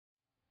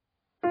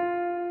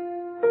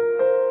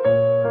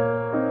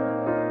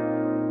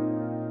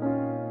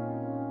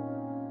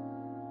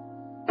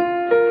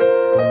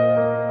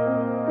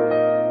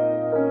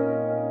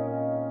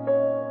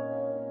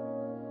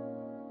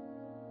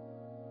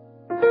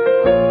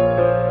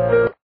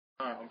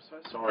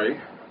Sorry,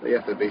 but you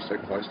have to be so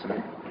close to me.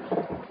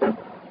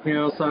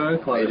 Feel so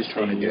close. You're just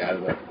trying to get out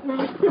of it.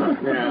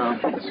 Yeah.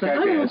 It's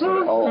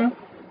okay,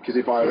 because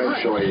if I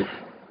eventually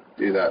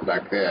do that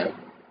back there,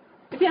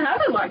 if you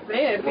have it like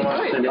there, it'd be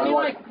good. It'd be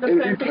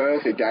it'd be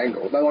perfect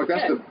angle. No, like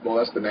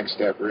that's the next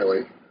step really.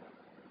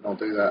 And I'll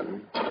do that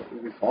and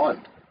it'll be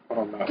fine.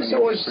 It's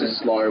always a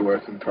slow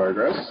work in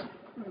progress.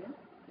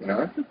 You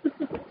know.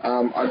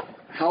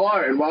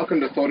 Hello and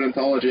welcome to Thought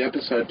Anthology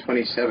episode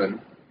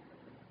 27.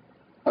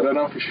 I don't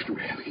know if we should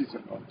wear these or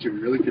not. Should we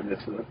really commit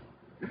to them?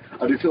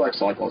 I do feel like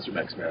Cyclops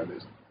makes me out of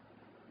this.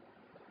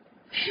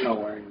 You're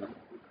not wearing them.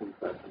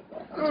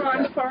 Oh,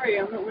 I'm sorry,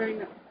 I'm not wearing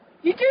them.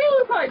 You do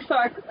look like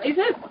Cyclops. Is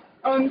it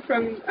on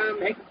from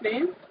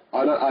X-Men?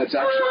 I don't. It's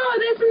actually. Oh,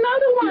 there's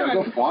another one.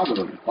 Yeah, I've got 5 of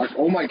them. Like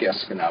all my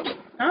guests can have them.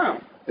 Oh.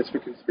 It's for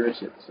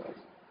conspiracy episodes.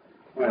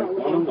 Wait,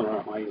 one of them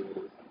are high.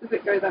 Does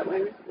it go that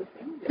way with the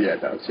thing? Yeah,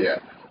 it does. Yeah.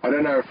 I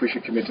don't know if we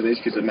should commit to these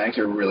because it makes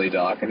it really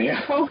dark in here.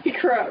 Holy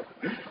crap.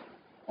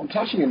 I'm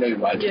touching your knee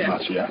way too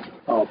much here.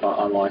 Oh, but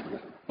I like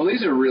it. Well,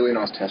 these are really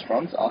nice test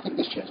runs. I think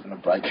this chair's going to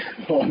break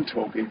while I'm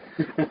talking.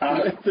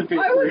 It's a bit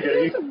I was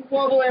risky. just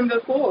wobbling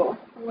before.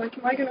 I'm like,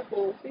 am I going to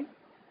fall asleep?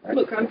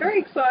 Look, I'm very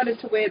excited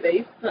to wear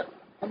these, but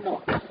I'm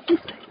not.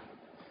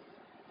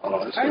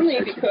 Only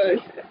because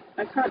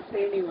I can't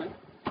see anyone.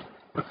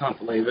 I can't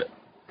believe it.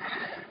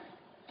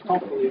 I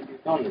can't believe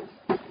you've done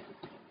this.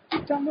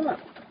 You've done what?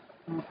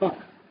 Oh, fuck.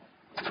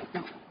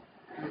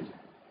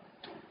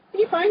 Put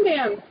your phone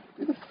down.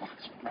 Who the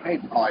fuck's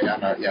Braden? Oh, yeah,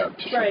 no, yeah.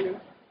 Braden.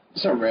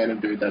 Some random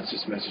dude that's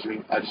just messaged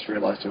me. I just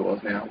realised who it was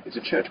now. He's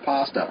a church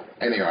pastor.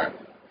 Anyway.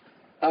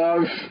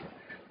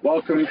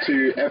 Welcome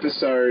to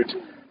episode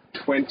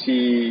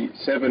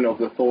 27 of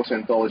the Thought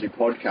Anthology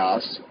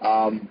podcast.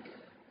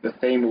 The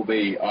theme will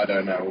be, I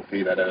don't know, we'll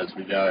figure that out as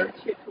we go.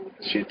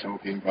 Shit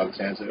talking by the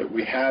sounds of it.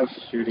 We have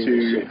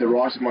to the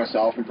right of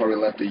myself and probably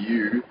left of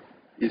you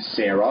is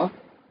Sarah.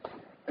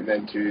 And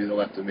then to the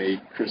left of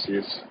me, Chris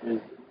is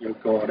your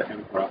God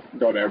Emperor.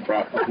 God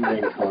Emperor.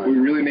 We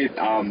really need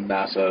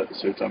NASA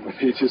suits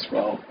underneath as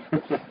well.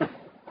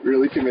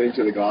 Really committing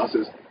to the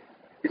glasses.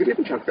 You could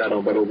even chuck that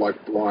on, but it'll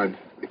like blind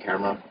the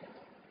camera.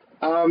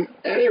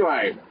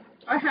 Anyway.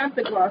 I have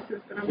the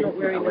glasses, but I'm not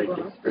wearing the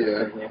glasses.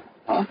 Yeah.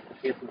 Huh?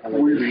 We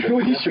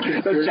really should.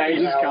 That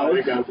changes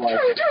colours.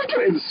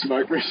 In the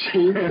smoke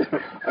machine.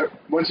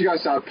 Once you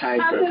guys start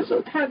paying for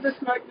it. Have the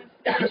smoke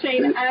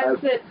machine as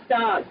it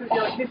starts. It's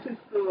like, this is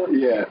for...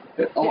 Yeah.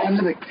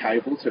 Under the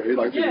cable too,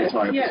 like the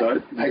entire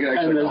episode. Make it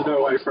actually, and there's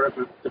no way for it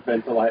to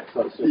ventilate,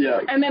 so it's just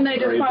like and then they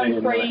just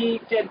find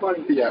 3 dead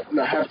bodies. Yeah,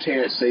 no, have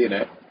THC in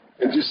it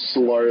and just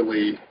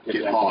slowly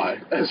get high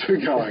as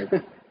we're going.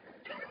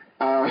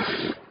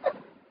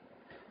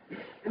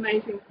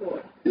 Amazing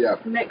thought. Yeah.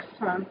 Next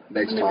time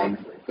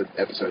for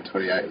episode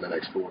 28 in the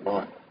next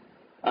fortnight.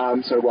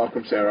 So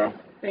welcome, Sarah.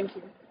 Thank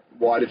you.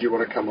 Why did you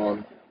want to come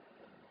on?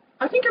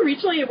 I think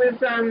originally it was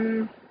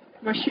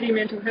my shitty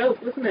mental health,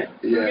 wasn't it?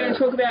 Yeah. We were going to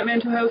talk about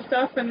mental health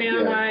stuff, and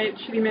now my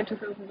shitty mental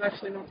health is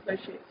actually not so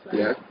shit. So.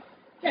 Yeah.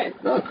 Yeah.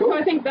 Oh, cool. So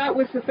I think that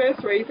was the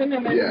first reason,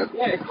 and then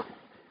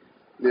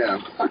Yeah.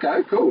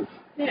 Okay. Cool.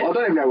 Yeah. Well, I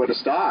don't even know where to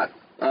start.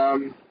 What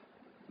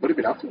have you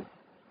been up to?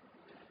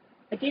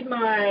 I did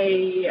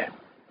my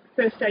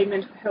first aid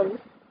mental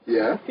health.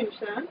 Yeah. Finished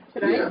that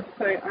today. Yeah.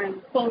 So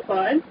I'm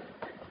qualified.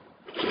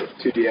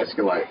 To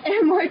de-escalate.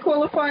 Am I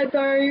qualified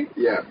though?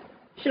 Yeah.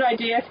 Should I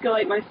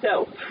de-escalate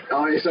myself?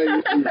 Oh, so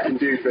you can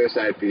do first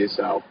aid for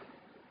yourself.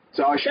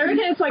 So I should.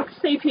 It's like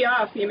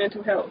CPR for your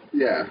mental health.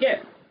 Yeah.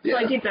 Yeah. So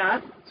I did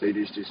that. So you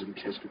just do some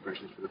chest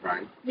compressions for the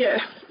brain. Yeah.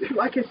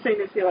 Like as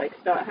soon as you like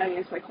start having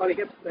a psychotic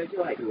episode,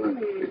 you're like,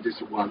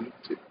 just 1,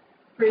 2.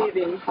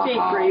 Breathing,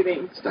 deep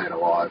breathing. Staying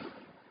alive.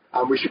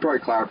 We should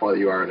probably clarify that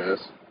you are a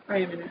nurse. I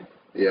am a nurse.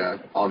 Yeah,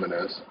 I'm a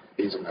nurse.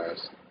 He's a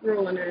nurse. We're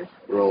all a nurse.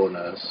 We're all a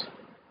nurse.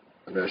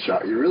 A nurse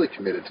shark. You're really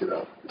committed to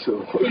the He's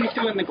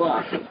doing the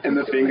glasses. And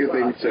the finger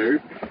thing too.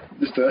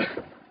 Just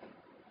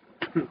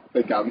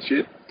the gum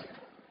shit.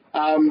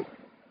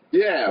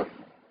 Yeah.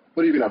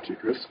 What have you been up to,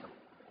 Chris?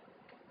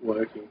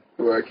 Working.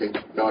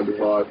 9 to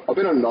 5. I've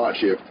been on a night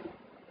shift.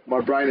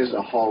 My brain is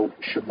a whole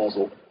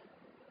schmozzle.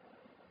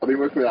 I've been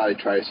working with Arnie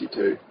Tracy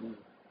too.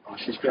 Oh,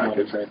 she's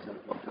cracking.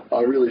 I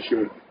really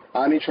should.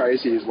 Arnie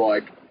Tracy is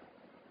like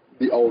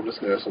the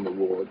oldest nurse on the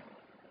ward.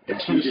 And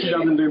she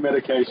doesn't do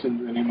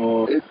medications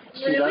anymore.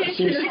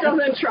 She just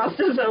doesn't trust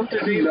herself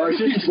to do No,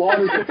 she's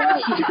blind as a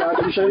bat. She can't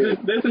do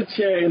shit. There's a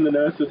chair in the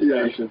nurse's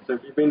station, so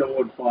if you've been to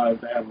Ward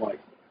 5, they have like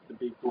the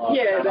big glass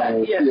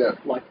panel,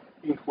 like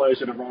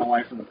enclosure to run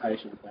away from the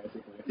patients,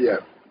 basically. Yeah.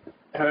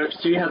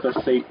 She has a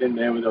seat in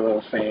there with a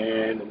little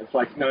fan, and it's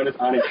like known as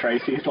Arnie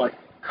Tracy's like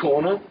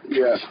corner.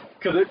 Yeah.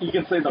 Because you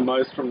can see the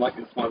most from like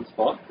this one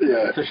spot.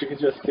 Yeah. So she can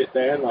just sit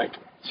there and like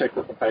check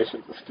that the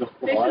patients are still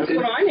alive. This is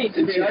what I need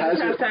to do. I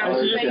just have to have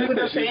a seat with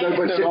a fan.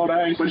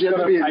 But she has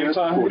to be a nurse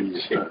for 40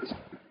 years first.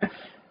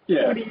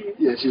 Yeah.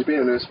 Yeah, she's been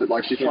a nurse, but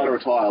like she's trying to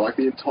retire. Like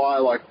the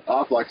entire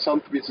after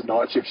some bits of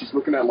night shift, she's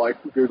looking at like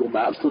Google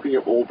Maps, looking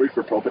at Albury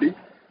for property.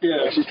 Yeah.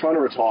 Like, she's trying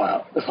to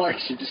retire. Like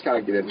she just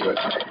can't get into it.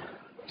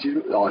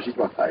 She's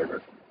my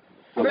favourite.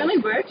 I've only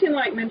worked in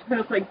like mental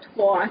health like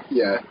twice.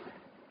 Yeah.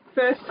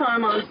 First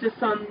time I was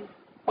just on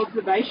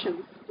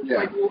observations, just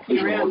like walking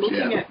around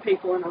looking at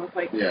people, and I was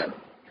like,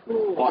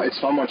 cool. Oh, it's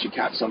fun once you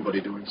catch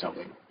somebody doing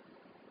something.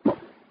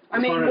 I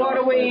mean, what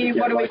are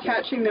we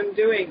catching them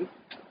doing?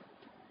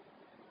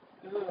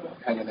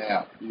 Hanging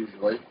out,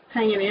 usually.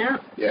 Hanging out?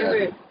 Yeah.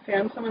 Ever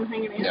found someone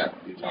hanging out? Yeah.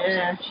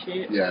 Yeah,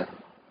 shit. Yeah.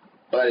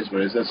 But that is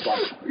what it is. That's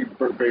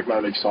like a brief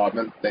moment of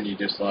excitement, then you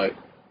just like,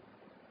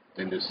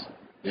 I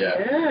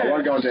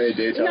won't go into any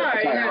detail. No.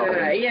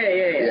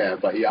 Yeah.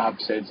 But yeah, I've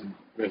seen some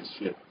weird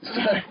shit.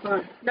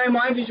 So. No,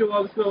 my visual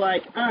obs were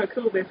like, oh,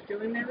 cool, they're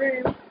still in their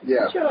room.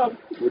 Yeah. Good job.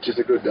 Which is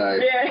a good day.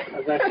 Yeah.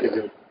 That's actually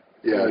good.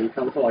 Yeah. You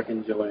come to like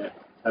enjoy it,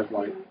 have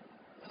like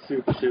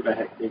super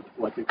hectic,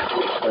 like it's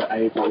for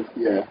ages.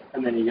 Yeah.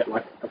 And then you get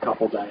like a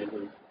couple days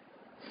of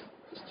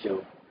just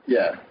chill.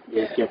 Yeah.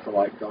 You just get to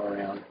like go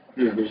around,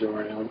 do visual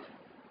around.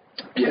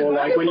 Yeah. Or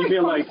like when you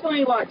feel like,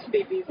 constantly like to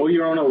be busy. or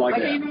you're on a like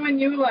even when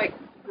you were like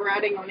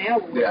ratting on our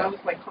wall, I was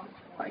like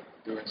constantly like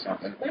doing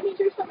something. Let me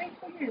do something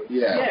for you.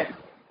 Yeah.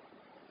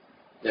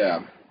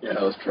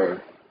 That was true.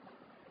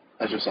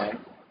 As you're saying.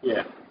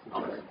 Yeah.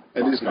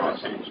 It is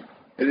nice.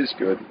 It is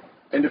good.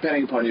 And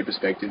depending upon your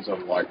perspectives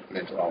on like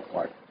mental health,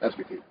 like that's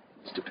with you.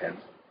 It just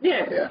depends.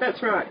 Yeah,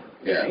 that's right.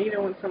 Yeah. You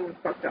don't want someone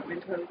fucked up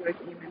mental health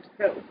working in mental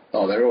health.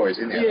 Oh, they're always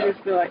in there. You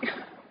just be like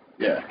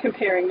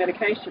comparing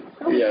medications.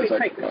 Oh, we it's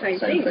like take the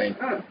same thing.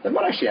 Oh. That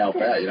might actually help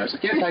out, you know. So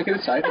take it,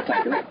 it's safe,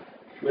 take it.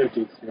 Lived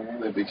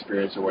experience. Lived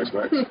experience always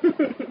works.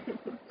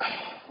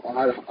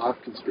 I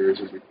have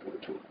conspiracies we could probably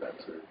talk about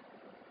too.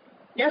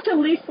 You have to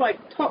list like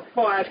top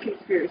 5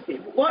 conspiracies.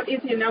 What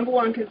is your number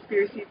 1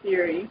 conspiracy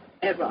theory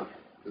ever?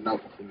 The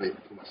number for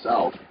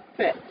myself.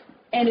 For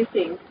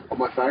anything. Well,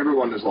 my favourite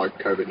one is like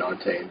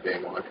COVID-19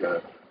 being like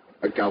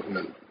a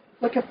government.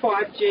 Like a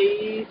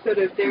 5G sort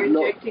of, they're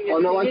injecting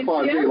it. Not like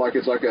 5G, like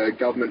it's like a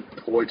government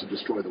ploy to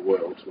destroy the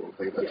world sort of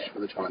thing. That's for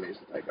the Chinese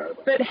to take over.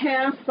 But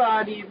how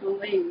far do you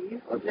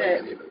believe I don't believe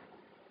any of it.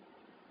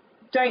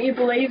 Don't you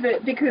believe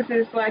it because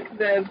there's like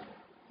the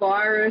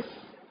virus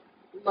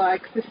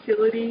like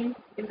facility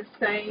in the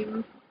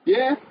same?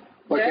 Yeah.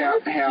 Like how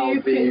the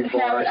virus...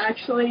 How it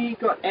actually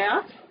got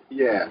out?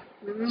 Yeah.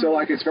 Mm-hmm. So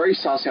like it's very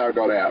sus how it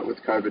got out with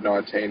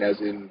COVID-19,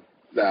 as in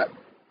that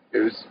it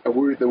was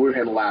the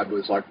Wuhan lab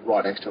was like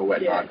right next to a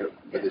wet market,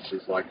 but it's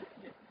just like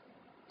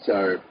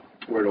so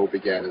where it all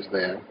began is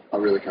there. I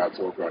really can't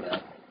talk right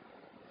now.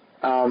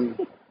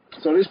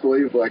 So I just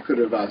believe I could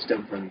have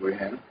stemmed from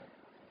Wuhan,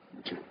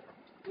 which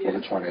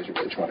the Chinese are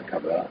really trying to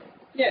cover that.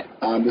 Yeah.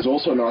 There's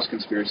also a nice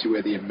conspiracy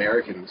where the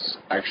Americans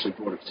actually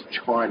brought it to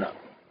China.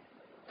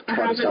 I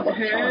haven't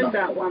heard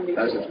that one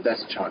before.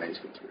 That's a Chinese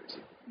conspiracy.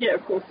 Yeah,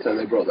 of course. So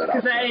they brought that up.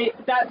 Because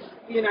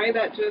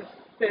that just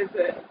says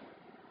that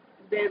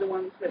they're the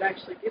ones that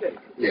actually did it.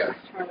 Yeah.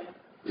 Trying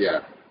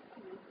to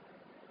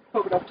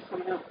pop it off to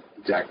someone else.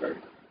 Exactly.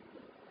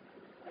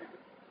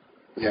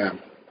 Yeah.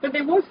 But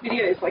there was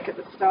videos like at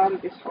the start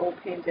of this whole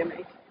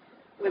pandemic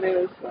where there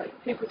was like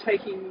people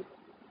taking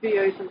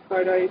videos and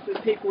photos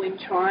of people in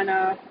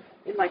China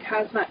in like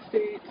hazmat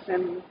suits,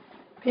 and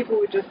people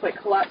were just like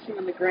collapsing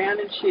on the ground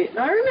and shit. And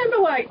I remember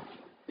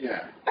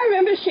I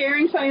remember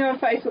sharing something on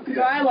Facebook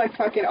because I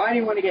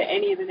didn't want to get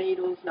any of the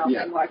needles, nothing.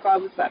 Yeah. Like I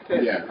was that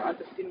person. I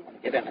just didn't want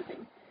to get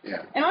anything.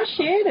 Yeah. And I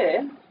shared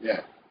it.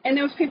 Yeah. And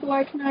there was people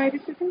like, no,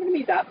 this isn't going to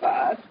be that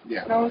bad.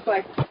 Yeah. And I was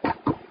like,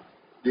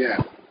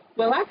 yeah.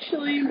 Well,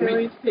 actually,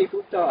 millions of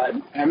people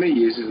died. How many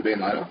years has it been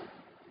later?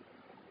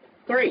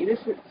 3. This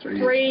is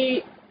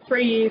 3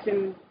 years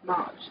in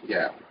March.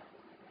 Yeah.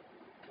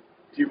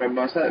 Do you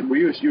remember that?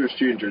 You were a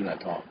student during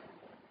that time.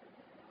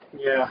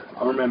 Yeah,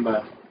 I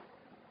remember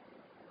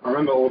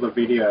all the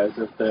videos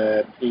of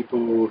the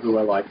people who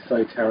were like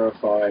so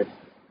terrified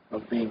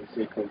of being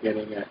sick or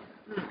getting it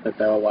that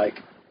they were like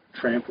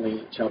trampling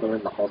each other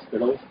in the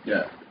hospital.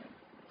 Yeah.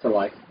 To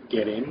like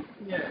get in.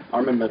 Yeah. I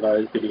remember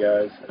those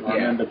videos, and I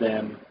remember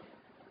them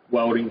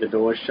welding the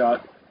doors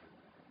shut.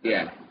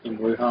 Yeah. In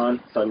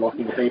Wuhan, so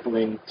locking people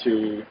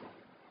into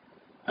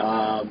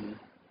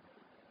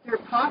their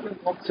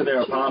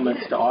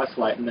apartments to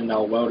isolate, and then they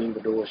were welding the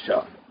doors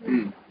shut,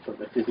 so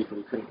they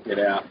physically couldn't get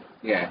out.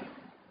 Yeah.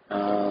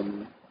 How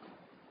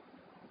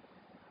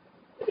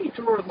do you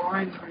draw a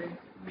line through?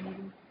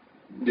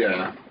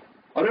 Yeah.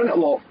 I don't know.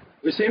 Well,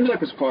 it seems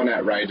like it's quite an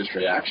outrageous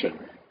reaction.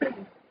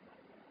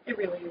 It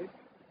really is.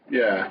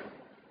 Yeah.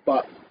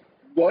 But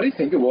why do you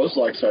think it was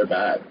like so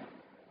bad?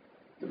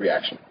 The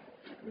reaction.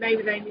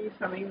 Maybe they knew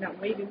something that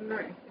we didn't know.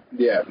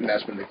 Yeah, and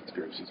that's when the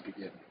conspiracies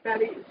begin.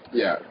 That is.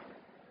 Yeah.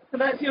 So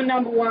that's your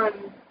number 1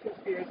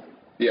 conspiracy.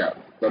 Yeah,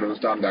 that it was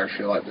done to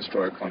actually like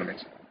destroy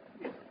economies.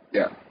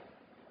 Yeah.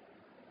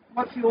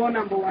 What's your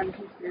number 1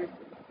 conspiracy?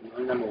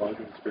 My number 1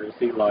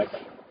 conspiracy, like,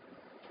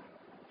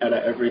 out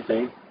of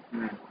everything.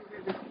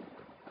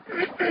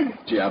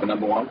 Do you have a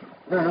number 1?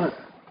 I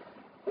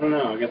don't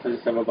know. I guess I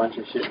just have a bunch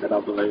of shit that I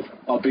believe.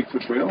 Oh,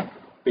 Bigfoot's real?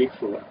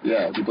 Bigfoot?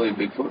 Yeah, do you believe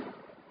Bigfoot?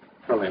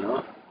 Probably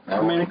not. No.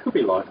 I mean, it could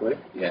be likely.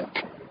 Yeah.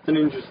 It's an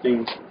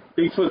interesting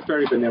Bigfoot's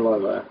very vanilla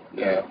though.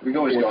 Yeah, we've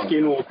always Well, gone.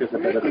 Skinwalkers are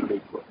better than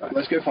Bigfoot though.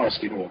 Let's go find a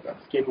skinwalker.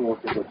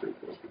 Skinwalkers are pretty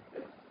cool.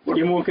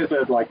 Skinwalkers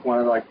are like one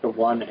of like the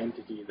one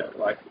entity that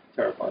like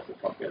terrifies the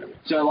fuck out of me.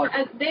 So like,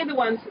 And they're the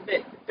ones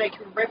that they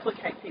can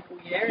replicate people,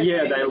 yeah? And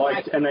Yeah, they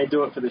like, and they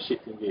do it for the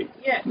shits and gigs.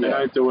 Yeah. They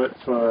don't do it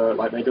for,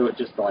 like, they do it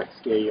just to, like,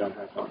 scare you and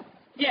have fun.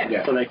 Yeah.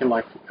 Yeah. So they can,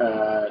 like,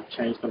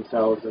 change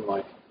themselves and,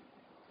 like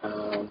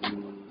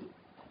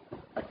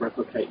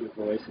replicate your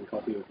voice and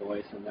copy your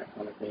voice and that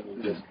kind of thing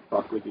and just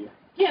fuck with you.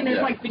 Yeah, and there's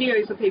Yeah. like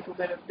videos of people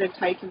that they've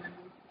taken and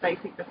they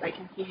think that they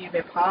can hear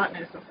their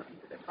partners or something.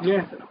 But their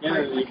Yeah, partners are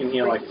not. yeah, you can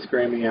hear, like,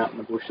 screaming out in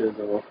the bushes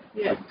or,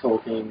 Yeah. like,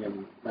 talking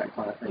and that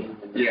kind of thing.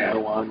 And there's Yeah.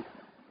 no one.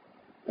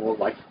 Or,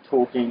 like,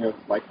 talking of,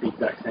 like, the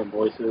exact same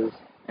voices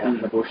out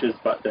in the bushes,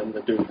 but then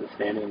the dudes are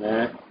standing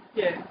there.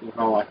 Yeah. You're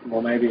kind of like,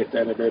 well, maybe it's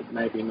edited,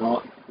 maybe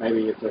not.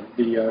 Maybe it's a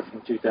video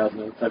from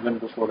 2007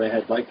 before they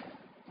had, like,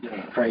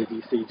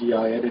 crazy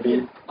CGI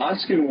editing. are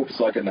skinwalkers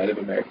like a Native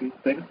American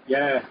thing?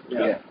 Yeah.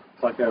 Yeah.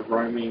 It's like a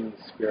roaming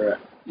spirit.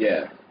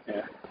 Yeah.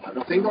 Yeah.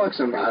 I think like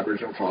some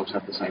Aboriginal tribes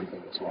have the same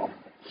thing as well.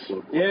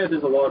 Yeah,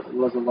 there's a lot of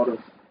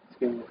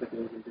skinwalker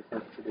things in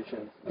different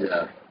traditions. Like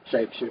Yeah.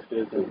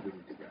 Shapeshifters and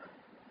Wendigo.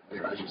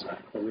 Anyway, as you say.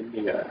 the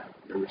Wendigo.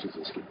 Yeah, which is a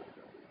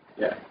skinwalker.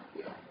 Yeah.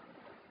 Yeah.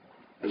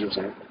 As you were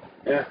saying.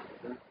 Yeah.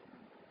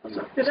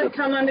 Does that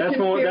come under That's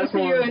conspiracy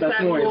or is that's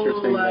that more more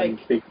interesting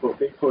like... than Bigfoot.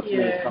 Bigfoot to me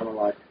is Yeah. kind of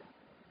like,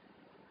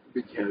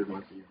 Big hairy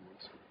monkey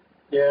voice.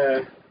 yeah,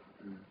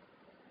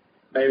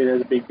 maybe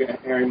there's a big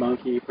hairy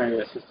monkey, maybe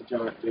that's just a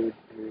giant dude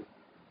who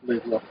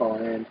lives off the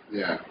land.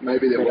 Yeah.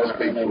 Maybe there We was don't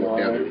really Bigfoot, now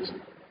know. there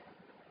isn't.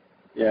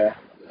 Yeah.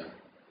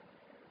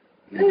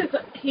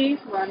 Here's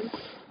one.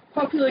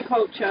 Popular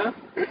culture.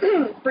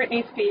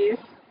 Britney Spears,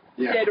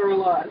 Yeah. dead or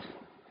alive.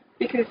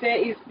 Because there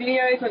is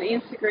videos on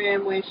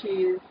Instagram where she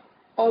is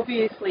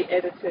obviously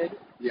edited.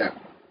 Yeah.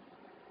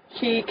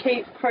 She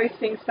keeps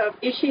posting stuff.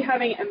 Is she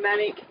having a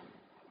manic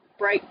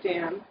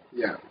breakdown,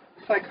 Yeah.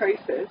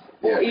 psychosis,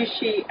 or Yeah. is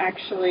she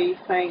actually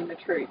saying the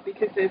truth?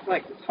 Because there's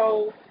like this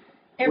whole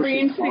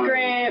every Was she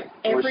Instagram,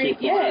 cloning? Was every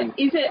she yeah, cloning?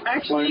 is it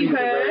actually Cloning is a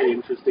very her?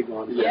 interesting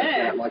one.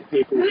 Yeah. That, like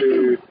people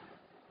who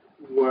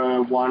were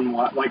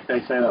like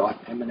they say that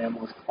like Eminem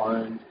was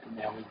cloned and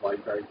now he's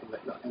like very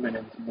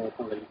Eminem's more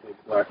politically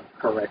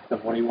correct than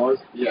what he was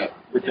Yeah.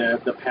 with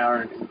the power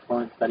and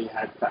influence that he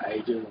had for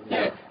ages and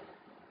Yeah.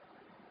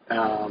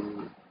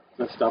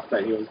 the stuff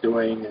that he was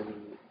doing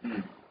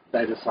and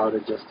they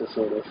decided just to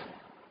sort of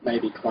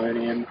maybe clone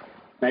him.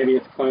 Maybe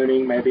it's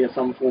cloning, maybe it's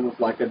some form of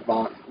like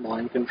advanced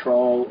mind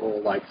control or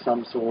like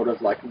some sort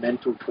of like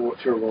mental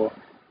torture or,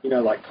 you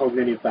know, like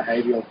cognitive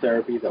behavioral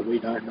therapy that we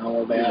don't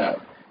know about. Yeah.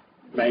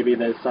 Maybe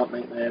there's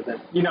something there that,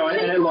 you know, and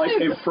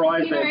it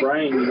fries their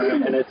brain, you know,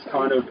 and it's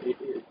kind of,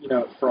 you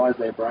know, it fries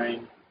their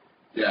brain.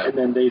 Yeah. And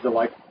then these are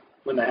like,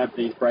 when they have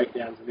these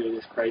breakdowns and do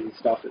this crazy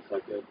stuff, it's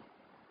like a,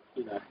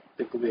 you know,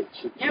 the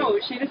glitch. Yeah, well,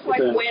 she just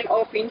like went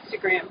off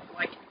Instagram for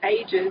like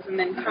ages and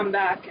then come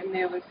back and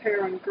there was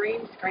her on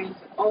green screens,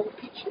 old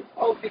pictures,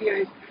 old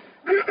videos,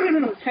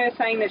 her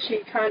saying that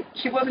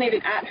she wasn't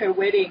even at her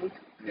wedding.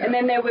 Yeah. And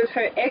then there was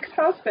her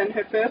ex-husband,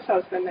 her first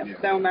husband, that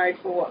they were married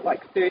for what,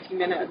 like 30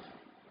 minutes,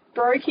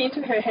 broke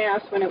into her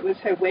house when it was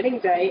her wedding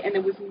day and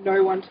there was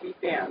no one to be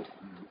found.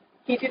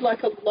 He did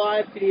like a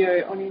live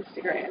video on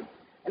Instagram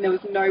and there was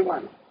no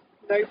one.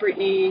 No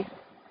Britney,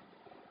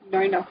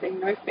 no nothing,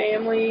 no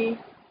family,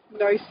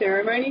 no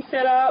ceremony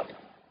set up.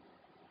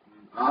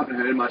 I haven't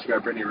heard much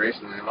about Britney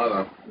recently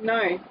either.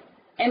 No.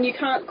 And you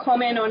can't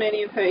comment on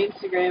any of her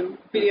Instagram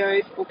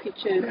videos or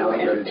pictures How or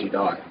long ago did she anything.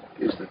 die?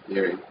 Is the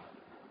theory.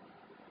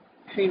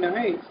 Who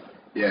knows?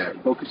 Yeah.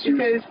 Well,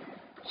 Because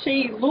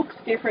she looks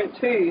different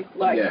too.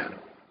 Like, yeah.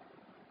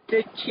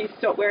 did she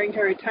stop wearing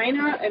her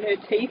retainer and her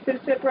teeth are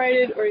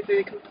separated, or is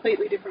it a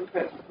completely different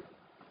person?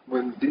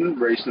 Well, didn't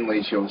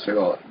recently she also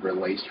got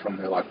released from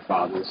her like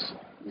father's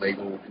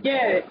legal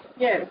control?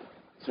 Yeah.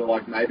 So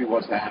like maybe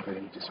what's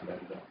happened? He just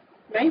murdered her.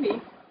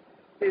 Maybe.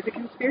 There's a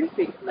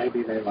conspiracy.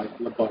 Maybe they like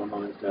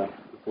lobotomized her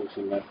before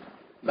she left.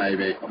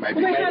 Maybe, or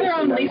maybe. Well, they had her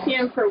on maybe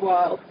lithium for a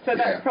while, so Yeah.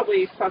 that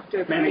probably fucked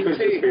her Maybe brain it could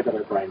just too. be that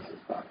her brain's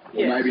just fucked.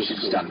 Yeah. Maybe she's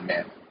just done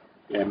meth.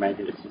 Yeah,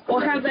 maybe it's just.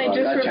 Or have they That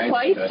just changes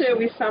replaced the her person.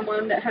 with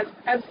someone that has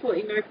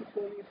absolutely no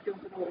performing skills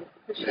at all?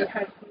 Because she Yeah.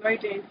 has no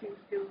dancing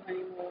skills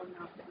anymore,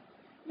 nothing.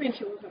 I mean,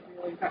 she wasn't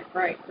really that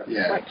great, but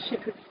Yeah. like she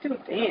could still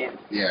dance,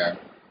 Yeah.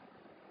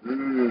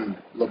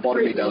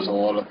 Lobotomy does a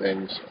lot of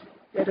things.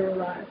 dead or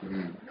alive.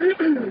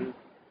 I'm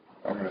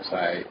gonna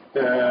say.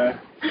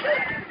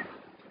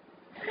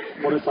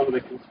 What are some of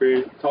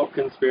the top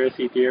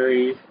conspiracy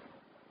theories?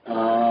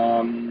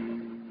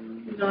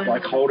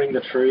 Like holding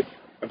the truth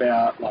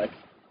about like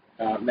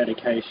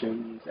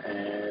medications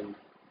and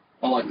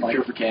I like the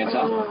cure for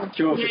cancer.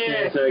 cure for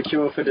Yeah. cancer,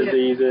 cure for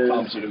diseases,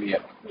 Pharmaceutical, yeah.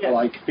 Yeah.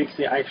 like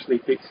actually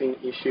fixing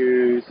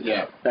issues.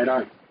 Yeah. They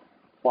don't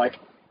like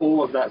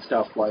all of that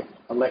stuff, like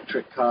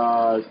electric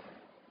cars,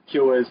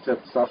 cures to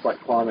stuff like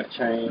climate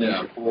change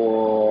Yeah.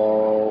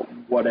 or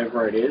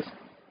whatever it is.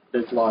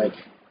 There's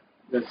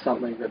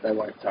something that they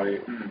won't tell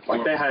you.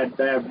 Like they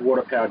had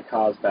water powered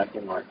cars back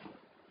in like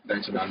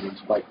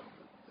 1900s.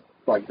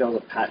 Like there was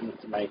a patent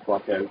to make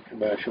like a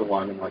commercial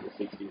one in like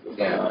the 60s or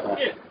something like that.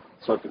 Yeah.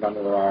 Swept it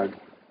under the rug.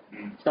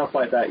 Stuff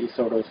like that, you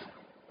sort of,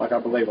 like I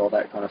believe all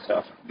that kind of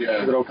stuff. Yeah.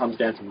 Because it all comes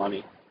down to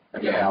money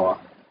and power.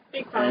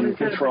 And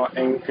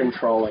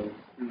controlling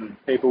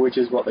people, which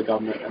is what the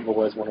government have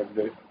always wanted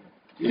to do.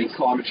 Do you think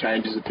climate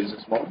change is a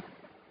business model?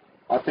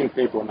 I think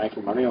people are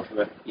making money off of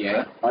it.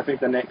 Yeah. I think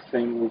the next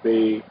thing will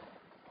be,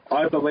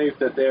 I believe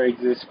that there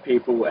exist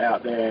people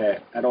out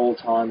there at all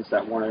times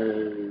that want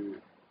to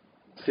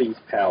seize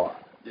power.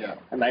 Yeah.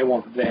 And they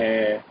want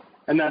their,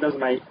 and that doesn't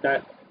make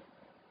that,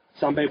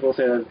 some people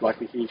say there's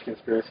like a huge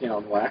conspiracy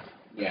on whack.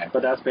 Yeah.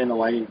 But that's been the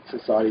way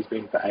society's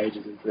been for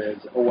ages, is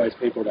there's always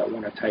people that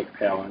want to take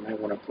power and they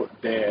want to put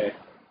their,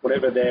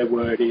 whatever their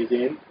word is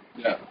in.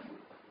 Yeah.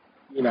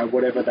 You know,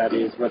 whatever that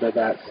is, whether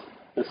that's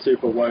the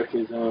super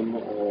wokeism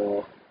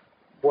or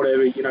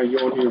whatever, you know,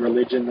 your new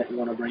religion that you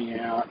want to bring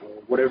out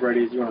or whatever it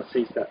is, you want to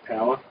seize that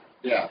power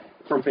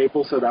from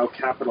people so they'll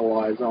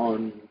capitalise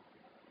on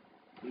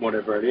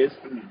whatever it is.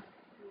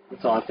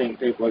 So I think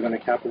people are going to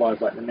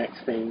capitalise, like the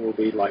next thing will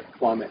be like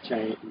climate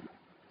change,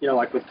 you know,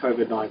 like with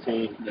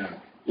COVID-19,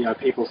 you know,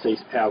 people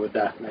seized power with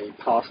that and they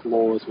passed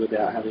laws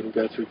without having to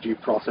go through due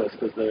process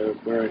because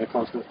we're in a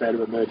constant state of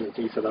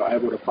emergency, so they were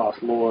able to pass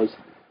laws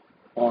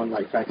on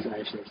like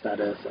vaccination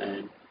status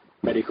and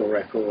medical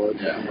records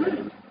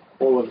and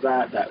all of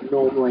that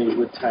normally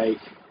would take,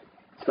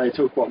 so they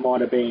took what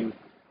might have been,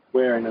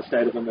 we're in a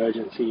state of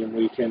emergency and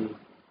we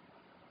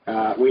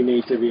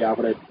need to be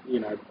able to, you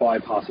know,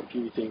 bypass a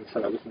few things so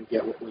that we can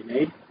get what we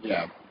need.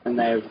 Yeah. And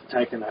they've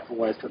taken that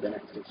always to the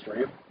next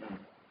extreme.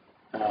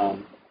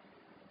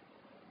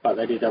 But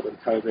they did that with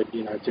COVID,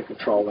 you know, to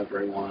control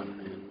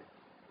everyone and,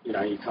 you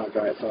know, you can't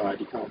go outside,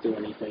 you can't do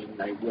anything.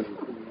 They wouldn't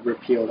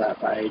repeal that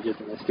for ages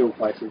and there's still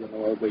places in the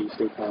world where you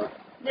still can't.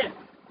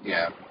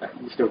 Yeah.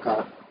 You still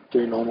can't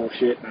do normal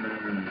shit.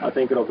 I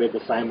think it'll be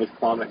the same with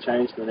climate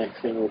change. The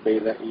next thing will be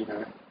that, you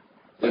know,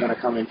 they're going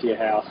to come into your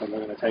house and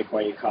they're going to take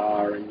away your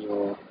car and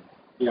your,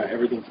 you know,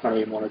 everything's going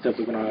to be monitored.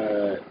 We're going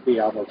to be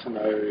able to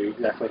know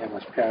exactly how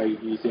much power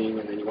you're using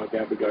and then you won't be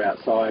able to go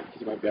outside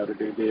because you won't be able to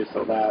do this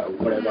or that or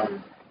whatever.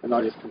 And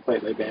they'll just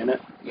completely ban it.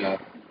 Yeah.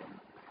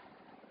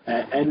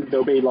 And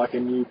there'll be like a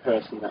new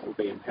person that will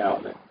be in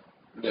power then.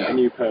 Yeah. A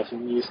new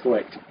person. You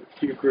select a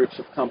few groups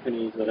of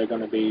companies that are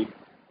going to be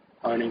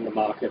owning the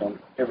market on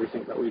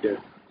everything that we do.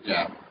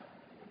 Yeah.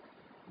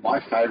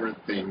 My favourite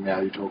thing now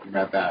you're talking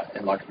about that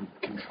and like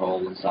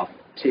control and stuff,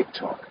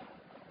 TikTok.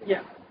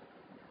 Yeah.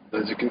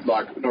 There's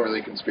not really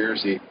a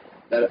conspiracy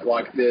that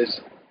like I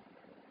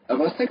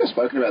think I've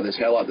spoken about this,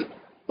 how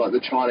like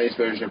the Chinese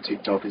version of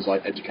TikTok is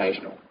like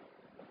educational.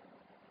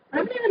 I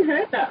haven't even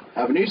heard that.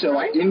 Haven't you? So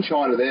like in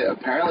China,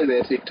 apparently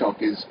their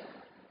TikTok is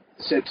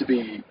said to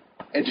be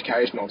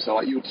educational. So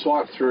like you would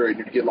swipe through and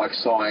you'd get like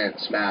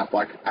science, math,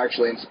 like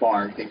actually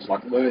inspiring things,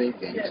 like learning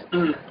things.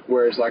 Yeah.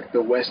 Whereas like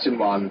the Western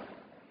one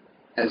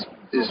is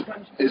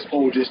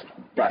all just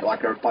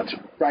like a bunch of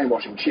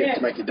brainwashing shit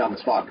to make you dumb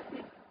as fuck.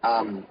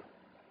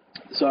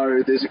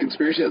 So there's a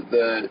conspiracy that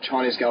the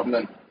Chinese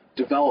government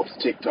developed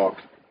TikTok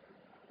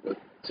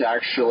to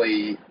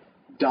actually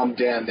dumb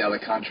down the other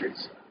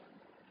countries.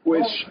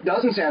 Which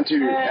doesn't sound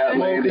too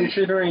outlandish.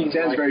 It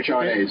sounds very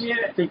Chinese.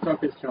 Yeah,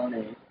 TikTok is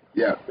Chinese.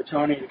 Yeah. The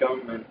Chinese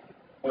government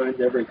owns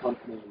every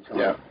company in China.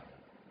 Yeah.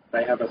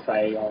 They have a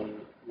say on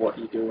what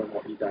you do and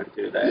what you don't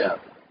do there. Yeah.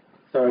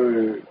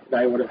 So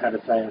they would have had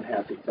a say on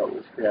how TikTok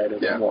was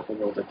created and what the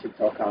rules of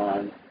TikTok are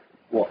and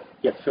what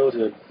gets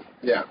filtered.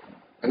 Yeah.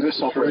 And there's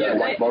software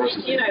like Morris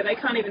is. You know, they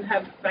can't even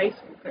have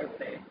Facebook over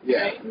there.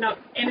 Yeah. Not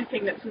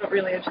anything that's not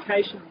really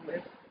educational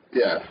with.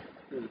 Yeah.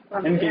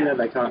 Anything that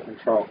they can't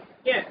control.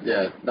 Yeah.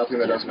 Yeah. Nothing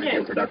that doesn't make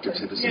you a productive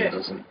citizen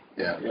doesn't.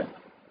 Yeah. Yeah.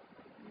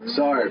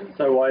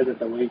 So why is it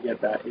that we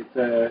get that?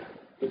 It's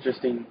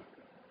interesting.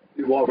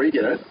 Why we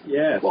get it?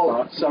 Yeah.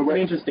 Well, it's an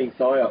interesting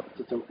psyop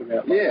to talk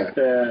about. Like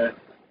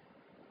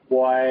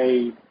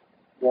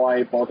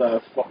why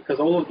bother? Because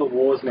all of the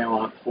wars now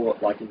aren't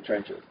fought like in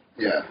trenches.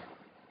 Yeah.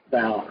 They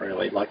aren't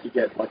really. Like you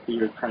get like the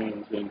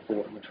Ukrainians being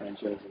fought in the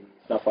trenches and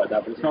stuff like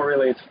that. But it's not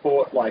really. It's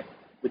fought like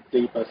with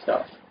deeper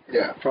stuff.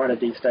 Yeah. Trying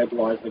to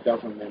destabilize the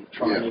government.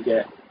 Trying to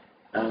get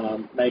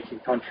make your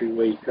country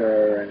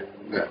weaker and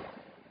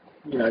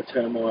you know,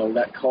 turmoil,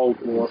 that Cold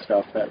War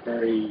stuff, that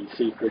very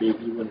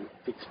secretive, you wouldn't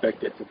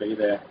expect it to be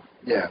there.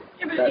 Yeah.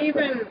 Yeah, but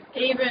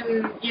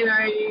even you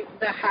know,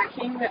 the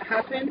hacking that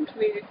happened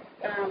with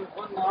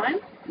online,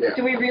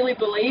 do we really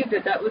believe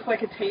that was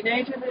like a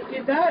teenager that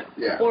did that?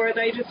 Yeah. Or are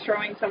they just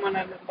throwing someone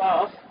under the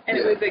bus and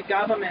it was the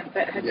government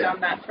that had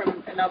done that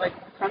from another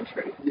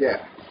country?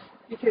 Yeah.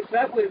 Because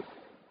that was,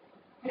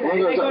 you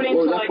know, they got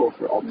into like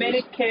Optus?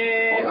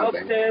 Medicare,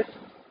 Optus.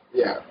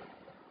 Yeah.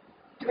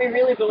 Do we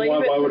really believe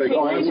why would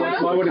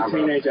teenager? a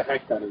teenager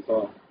hack that as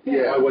well?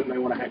 Yeah. Why wouldn't they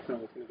want to hack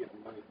someone that's going to get the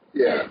money?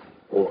 Yeah.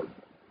 Or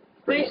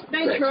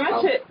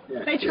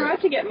they tried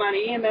to get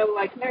money and they were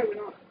like, no, we're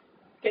not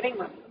getting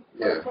money.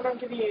 Yeah. We're not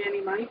giving you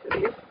any money for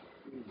this.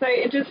 So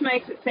it just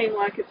makes it seem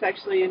like it's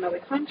actually another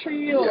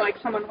country or like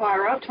someone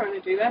higher up trying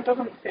to do that. It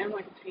doesn't sound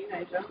like a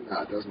teenager.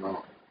 No, it does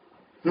not.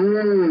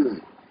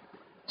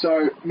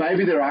 So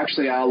maybe there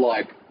actually are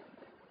like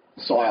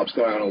psyops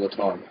going on all the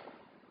time.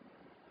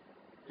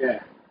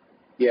 Yeah.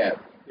 Yeah.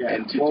 Yeah.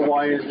 And Well,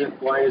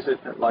 TikTok why is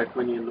it that like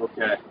when you look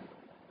at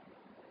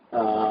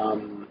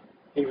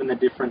even the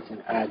difference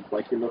in ads,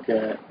 like you look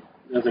at,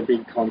 there's a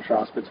big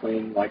contrast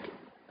between like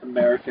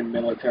American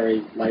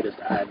military's latest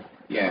ad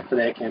for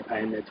their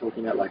campaign. They're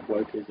talking about like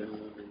wokeism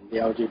and the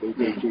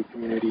LGBTQ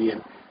community,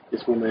 and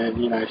this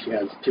woman, you know, she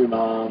has 2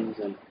 moms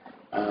and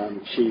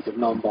she's of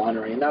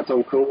non-binary, and that's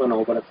all cool and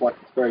all, but it's like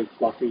it's very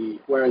fluffy.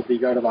 Whereas you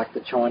go to like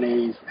the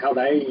Chinese, how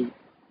they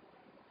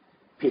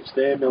pitch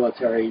their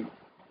military,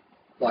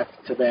 like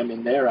to them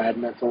in their ad,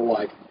 and it's all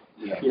like,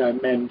 you know,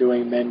 men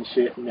doing men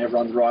shit, and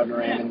everyone's riding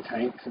around in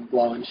tanks and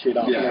blowing shit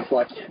up, and it's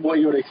like what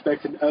you would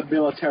expect in a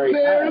military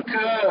ad.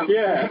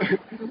 Yeah.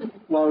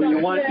 Well, you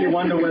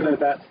wonder whether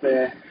that's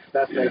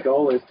their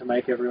goal, is to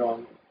make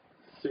everyone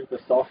super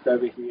soft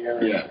over here.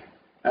 And,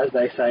 as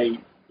they say,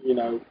 you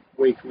know,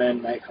 weak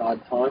men make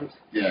hard times.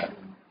 Yeah.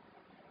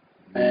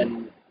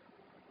 And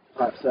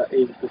perhaps that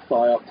is the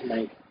psyop to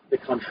make the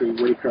country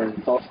weaker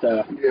and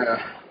softer. Yeah.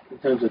 In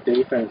terms of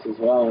defence as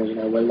well, you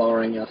know, we're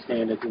lowering our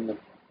standards in the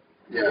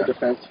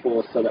defence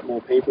force so that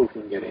more people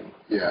can get in.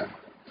 Yeah.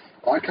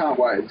 I can't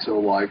wait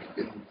until, like,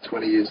 in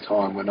 20 years'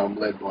 time when I'm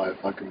led by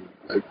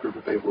a group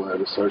of people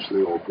that are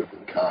socially awkward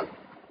and can't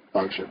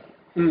function.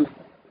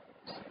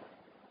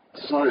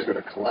 Society's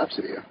going to collapse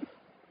in here.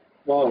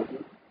 Well,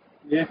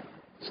 yeah.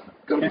 It's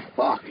going to be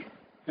fucked.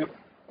 Yep.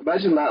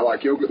 Imagine that,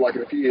 like, you're like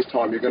in a few years'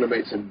 time, you're going to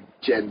meet some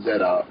Gen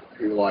Zer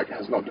who, like,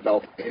 has not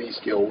developed any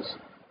skills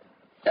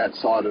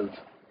outside of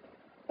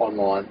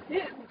online.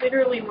 Yeah,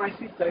 literally my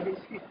sister who's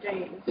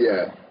 15.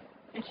 Yeah.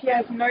 And she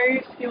has no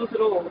skills at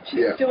all.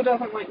 She still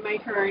doesn't like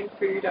make her own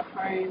food at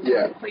home,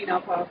 and clean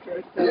up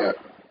after herself. Yeah.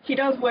 She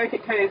does work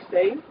at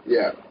KFC.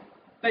 Yeah.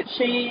 But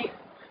she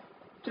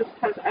just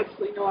has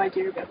absolutely no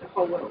idea about the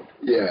whole world.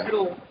 Yeah. At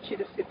all. She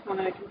just sits on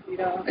her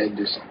computer and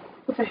just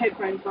puts her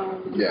headphones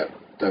on. Yeah.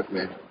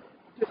 Dopamine.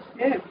 Just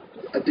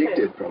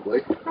addicted probably.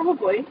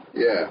 Probably.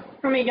 Yeah.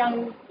 From a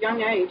young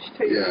age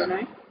too. Yeah. You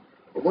know.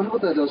 I wonder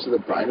what that does to the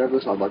brain over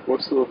time. Like,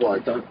 what sort of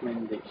like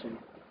dopamine addiction?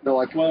 No,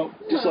 like, well,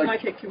 just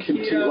like a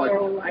computer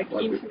or like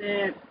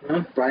internet.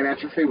 Brain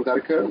atrophy, would that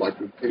occur? Like,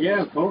 with people?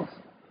 Yeah, of course.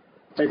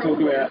 They talk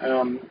about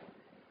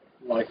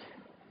like,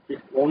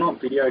 well,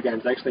 not video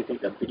games. They actually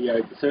think that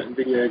certain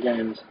video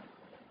games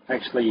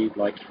actually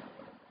like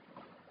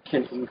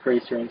can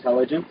increase your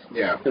intelligence.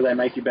 Yeah. Because they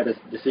make you better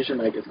decision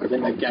makers. Because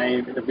in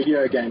the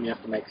video game, you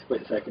have to make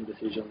split-second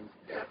decisions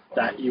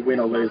that you win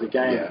or lose a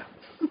game. Yeah.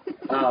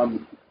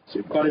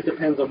 But it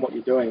depends on what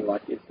you're doing.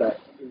 Like, it's that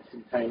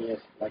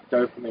instantaneous, like,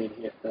 dopamine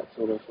hit, that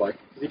sort of, like,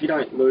 because if you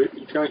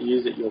don't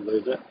use it, you'll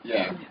lose it.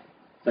 Yeah.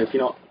 So if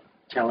you're not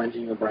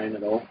challenging your brain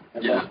at all,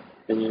 then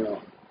you're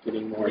not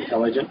getting more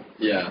intelligent.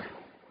 Yeah.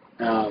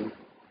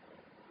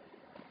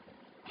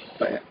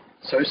 But yeah.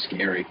 So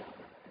scary.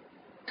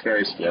 It's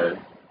very scary.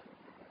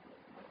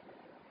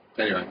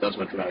 Anyway, that's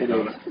my dramatic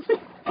comment.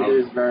 It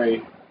is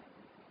very...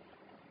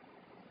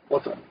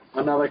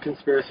 Another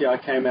conspiracy I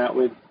came out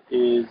with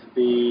is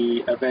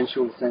the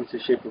eventual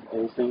censorship of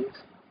all things.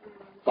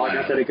 Like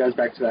I said, it goes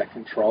back to that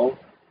control.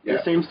 Yeah.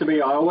 There seems to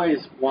be, I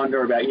always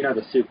wonder about, you know,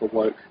 the super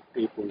woke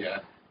people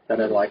that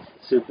are like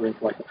super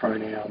into like the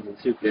pronouns and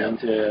super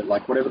into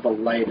like whatever the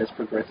latest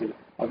progressive.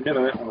 I've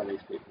never met one of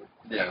these people.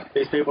 Yeah.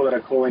 These people that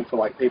are calling for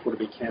like people to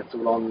be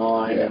cancelled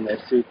online and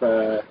they're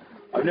super...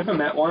 I've never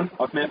met one.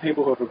 I've met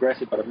people who are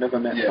progressive, but I've never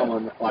met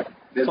someone like...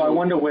 So I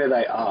wonder where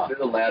they are. They're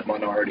the loud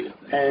minority, I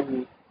think.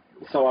 And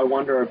so I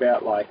wonder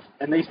about, like...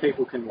 And these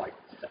people can, like,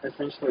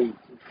 essentially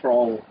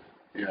control...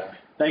 Yeah.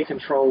 They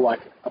control, like,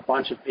 a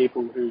bunch of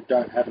people who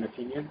don't have an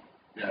opinion.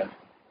 Yeah.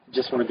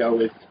 Just want to go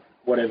with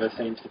whatever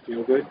seems to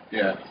feel good.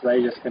 Yeah. So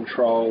they just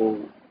control,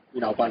 you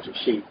know, a bunch of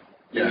sheep.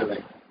 Yeah.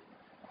 Really.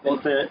 Well,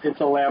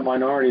 it's a loud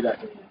minority that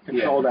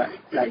control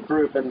that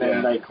group, and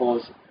then they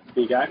cause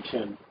big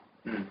action.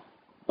 Mm.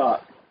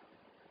 But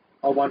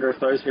I wonder if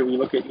those people, you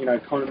look at, you know,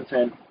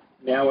 content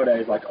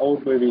nowadays, like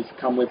old movies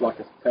come with like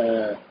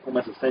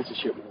almost a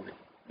censorship warning.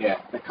 Yeah.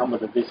 They come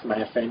with this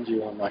may offend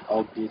you on like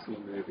old Disney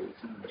movies.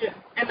 Yeah,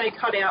 and they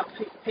cut out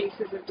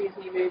pieces of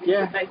Disney movies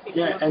that they think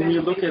and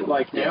you look at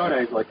like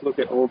nowadays, like look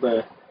at all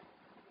the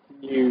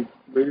new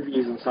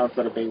movies and stuff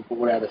that are being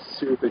brought out as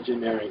super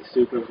generic,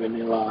 super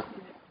vanilla,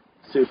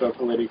 super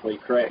politically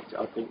correct.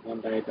 I think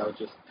one day they'll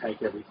just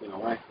take everything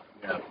away.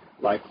 Yeah.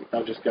 Like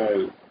they'll just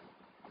go...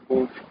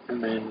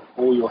 and then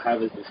all you'll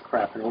have is this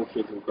crap, and all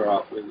kids will grow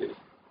up with this.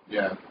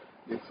 Yeah.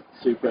 It's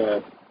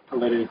super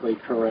politically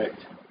correct.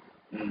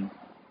 Mm.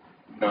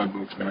 No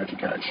books, no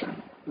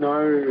education.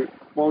 No,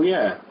 well,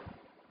 yeah.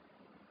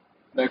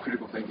 No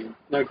critical thinking.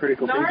 No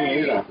critical thinking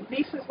either.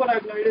 This is what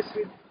I've noticed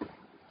with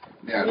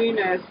new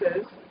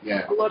nurses.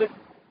 Yeah. A lot of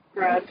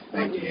grads.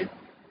 Thank you.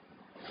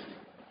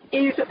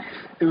 It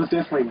was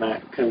definitely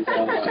Matt, because...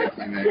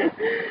 definitely Matt.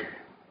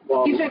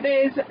 Well, is that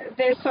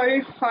they're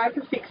so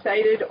hyper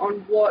fixated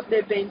on what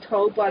they've been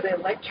told by their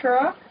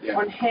lecturer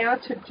on how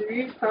to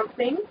do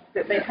something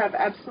that they have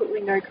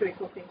absolutely no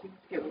critical thinking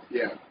skills.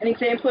 Yeah. An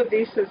example of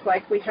this is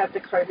like we had the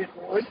COVID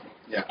ward,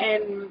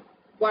 and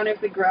one of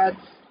the grads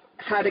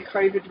had a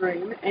COVID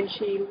room, and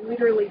she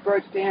literally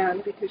broke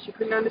down because she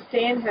couldn't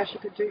understand how she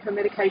could do her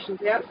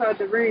medications outside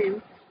the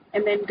room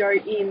and then go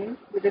in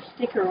with a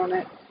sticker on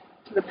it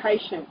to the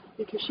patient,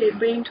 because she had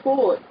been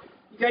taught,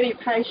 you go to your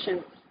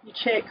patient, you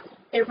check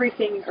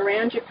everything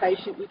around your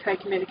patient, you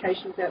take your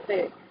medications out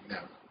there. No.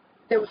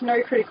 There was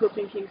no critical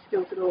thinking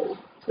skills at all,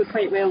 to the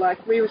point where,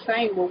 like, we were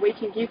saying, well, we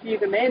can give you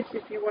the meds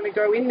if you want to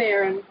go in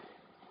there, and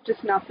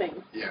just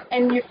nothing. Yeah.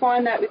 And you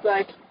find that with,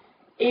 like,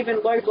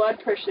 even low blood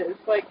pressures,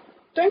 like,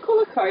 don't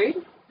call a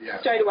code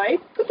straight away.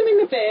 Put them in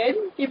the bed,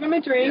 give them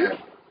a drink,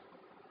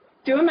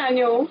 do a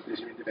manual. Do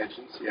some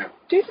interventions,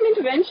 Do some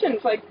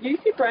interventions, like, use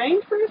your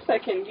brain for a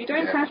second. You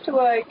don't have to,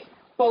 like,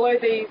 follow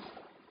these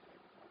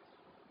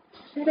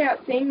set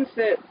out things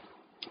that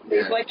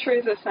these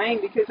lecturers are saying,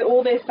 because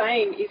all they're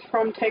saying is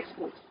from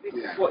textbooks, this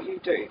is what you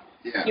do.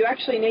 Yeah. You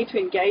actually need to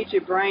engage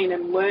your brain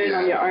and learn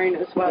on your own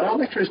as well. But our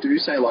lecturers do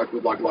say, like,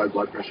 with, like, low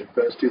blood pressure,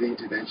 first do the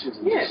interventions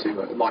and just see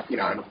what, like, you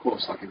know, and of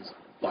course, like, it's,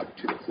 like,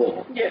 to the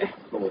floor. Yeah.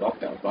 Call the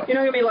doctor, but... You're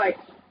not going to be like,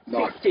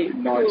 60.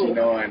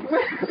 99.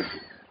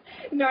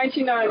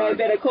 99, I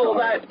better call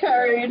that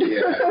code.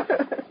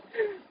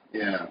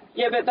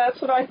 Yeah, but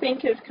that's what I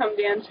think has come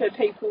down to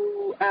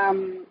people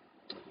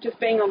just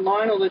being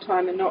online all the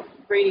time and not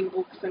reading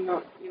books and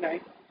not, you know...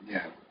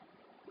 Yeah.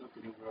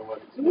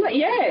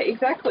 Yeah,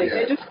 exactly.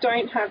 They just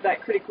don't have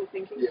that critical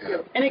thinking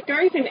skill. And it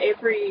goes in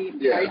every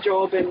you know,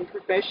 job and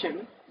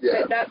profession.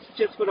 But that's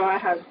just what I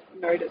have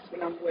noticed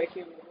when I'm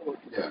working on the board.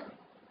 Yeah.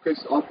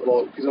 Because I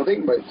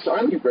think it's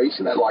only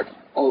recent that, like,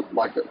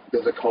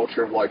 there's a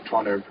culture of, like,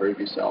 trying to improve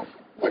yourself.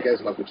 Like,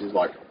 as much, which is,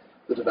 like,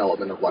 the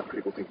development of, like,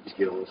 critical thinking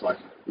skills, like,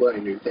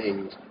 learning new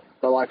things.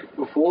 But, like,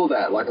 before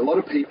that, like, a lot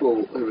of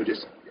people who are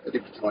just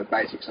addicted to, like,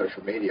 basic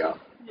social media,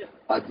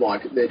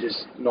 they're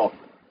just not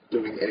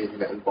doing anything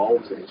that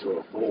involves any sort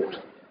of thought.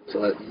 So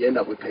that you end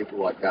up with people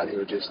like that who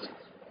are just,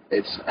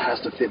 it has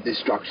to fit this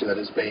structure that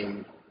has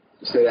been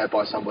set out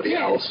by somebody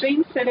else. It's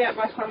been set out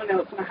by someone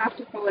else, and I have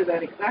to follow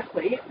that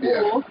exactly.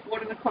 Or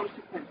what are the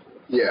consequences?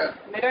 Yeah.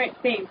 And they don't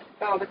think,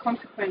 oh, the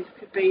consequence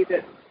could be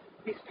that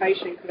this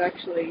patient could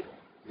actually,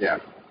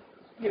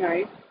 you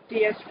know,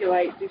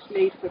 de-escalate this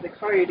need for the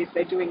code if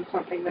they're doing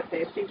something that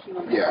they're thinking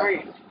on their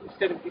own,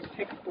 instead of this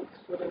textbook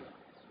sort of,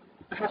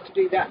 I have to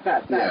do that.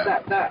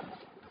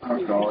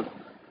 Oh, God.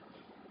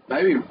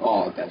 Maybe,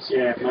 that's...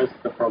 Yeah, most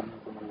of the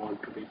problems in the world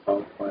could be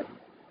solved by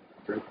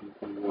drinking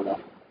some water.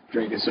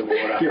 Drinking some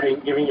water.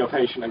 Giving your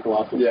patient a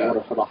glass of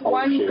water for the whole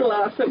shift. One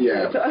glass of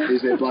water.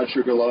 Is their blood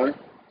sugar low?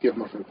 Give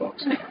them a fruit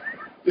box.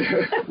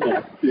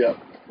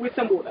 With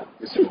some water.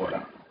 With some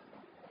water.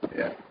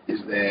 Yeah.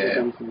 Is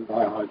there... some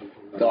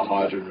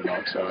dihydrogen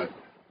monoxide.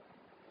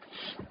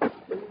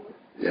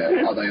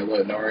 Yeah. Are they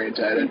alert and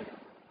orientated?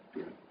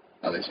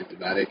 Are they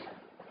symptomatic?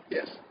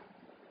 Yes.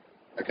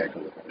 Okay,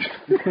 cool.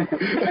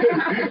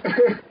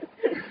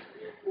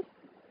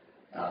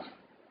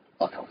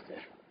 I'll come with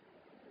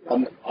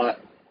that.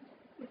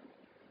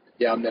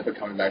 I'm never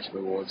coming back to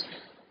the wards.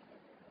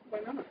 Why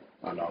not?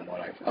 I know, I'm not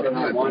actually. I don't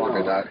know, why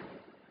like not? I don't.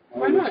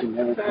 Why not?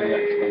 Never come back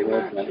to the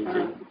wards,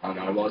 I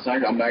know, well,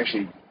 I'm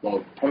actually,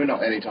 probably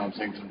not anytime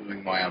soon because I'm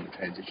doing my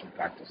transition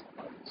practice at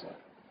the moment, so,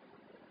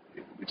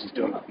 which is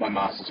doing my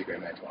master's degree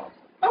in mental health.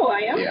 Oh, are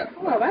you? Yeah.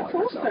 Oh, that's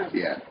awesome.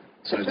 Yeah.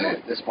 So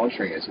they're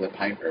sponsoring it, so they're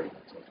paying for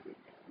everything, so it's good.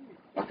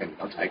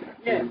 I'll take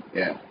it.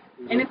 Yeah.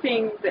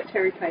 Anything that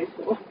Terry pays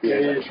for.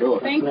 Yeah, sure.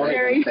 Thanks,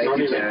 Terry. Thank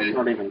you, Terry. It's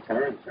not even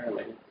Terence,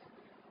 really.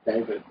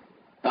 David.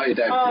 Oh, yeah,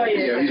 David. Oh,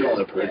 yeah, he's one of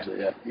the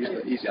producers,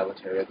 He's the other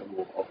Terry at the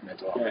Wolf of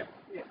Mental Health.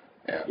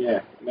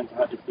 Yeah, mental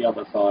health is the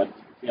other side.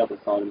 It's the other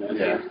side of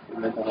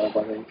mental health,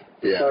 I think.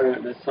 Yeah. So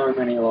there's so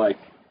many, like,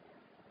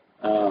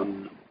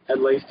 at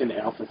least in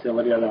our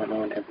facility, I don't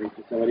know in every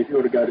facility, if you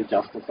were to go to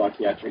just a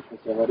psychiatric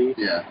facility,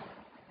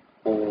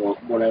 or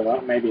whatever,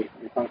 maybe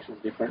the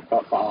function's different,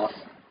 but for us,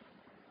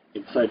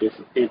 it's so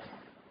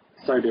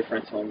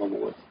different to on the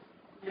wards.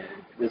 Yeah.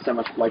 There's so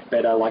much, like,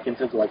 better, like, in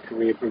terms of, like,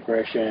 career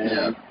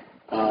progression.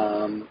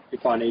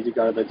 If I need to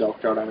go to the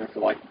doctor, I don't have to,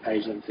 like,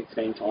 page them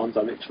 16 times.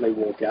 I literally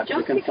walk out to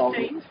the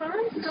consultant. 16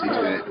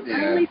 times?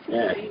 Only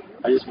 16.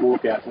 I just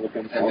walk out to the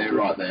consultant. And they're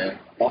right there.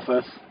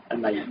 Office,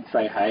 and they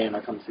say hey, and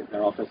I come sit in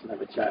their office and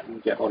have a chat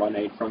and get what I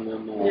need from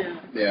them. Or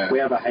we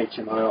have a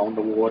HMO on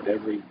the ward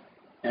every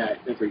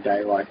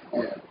day, like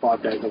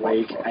 5 days a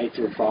week, 8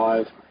 till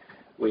 5.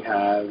 We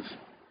have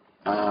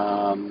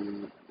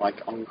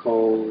like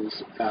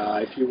on-calls.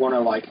 If you want to,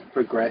 like,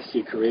 progress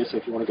your career, so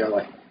if you want to go,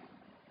 like,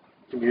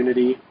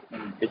 community,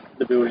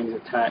 the building's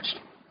attached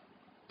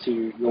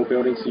to your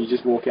building, so you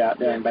just walk out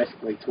there and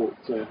basically talk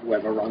to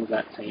whoever runs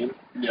that team.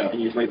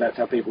 And usually that's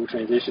how people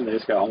transition. They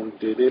just go, I want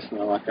to do this, and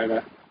they're like,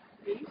 okay.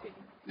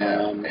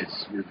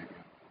 It's really good.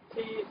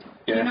 So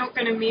you're not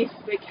going to miss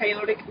the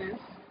chaoticness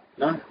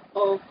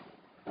of...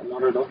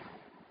 Not at all.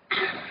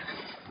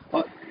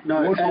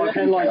 No, Ward's life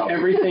and is like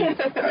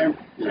chaotic.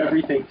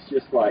 everything's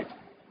just like,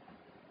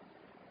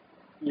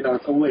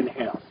 it's all in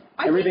house.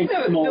 I Everything's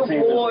think small the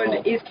team as ward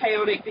well. is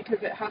chaotic because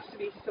it has to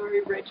be so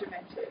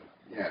regimented.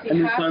 Yeah. You And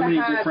there's have so to many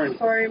have different-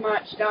 so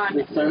much done.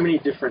 There's so many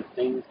different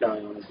things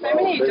going on as well.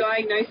 So many The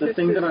diagnoses.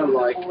 thing that I on the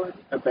like ward.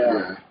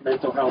 about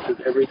mental health is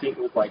everything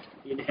was like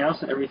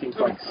in-house and everything's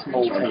like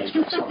small teams.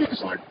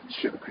 It's like,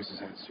 shit, Chris's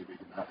head's too big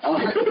in that.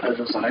 I was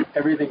just like,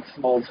 Everything's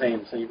small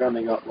teams, so you've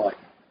only got like,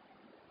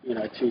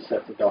 2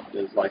 sets of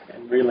doctors, like,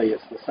 and really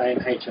it's the same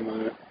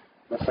HMO,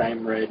 the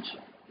same reg,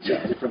 just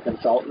Yeah. a different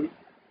consultant,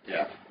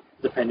 yeah.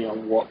 depending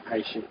on what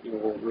patient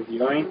you're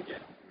reviewing.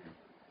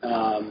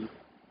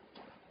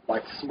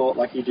 Like small,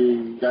 like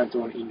you don't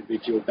do an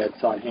individual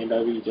bedside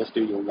handover, you just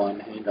do your one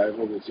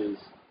handover, which is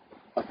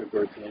like a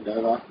group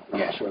handover. I'm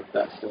Yeah. not sure if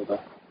that's still the...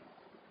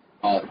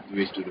 Oh, we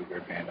used to do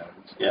group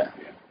handovers. Yeah.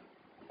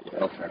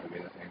 That'll forever be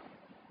the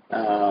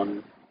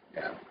thing.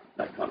 Yeah.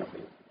 That kind of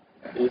thing.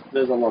 Yeah.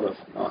 There's a lot of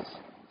nice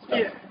stuff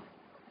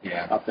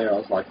Yeah. up there. I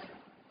was like,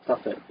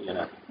 stuff that,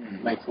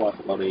 makes life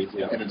a lot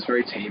easier. And it's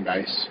very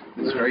team-based.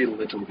 There's very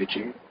little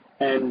bitching.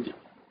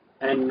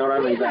 And not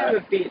only We that...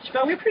 have a bitch,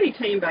 but we're pretty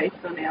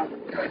team-based on our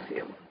ward, I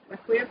feel.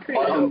 Like, we're pretty...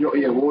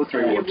 Ward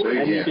 3, Ward 2,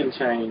 And yeah. you can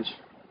change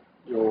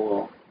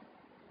your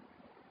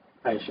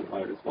patient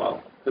load as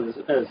well. Because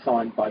it's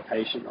assigned by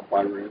patient, not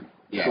by room.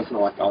 Yeah. So it's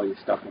not like, oh, you're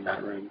stuck in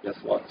that room, guess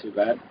what, too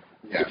bad.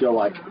 Yeah. If you're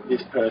like,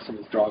 this person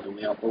is driving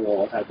me up the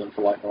wall, I've had them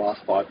for like the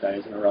last 5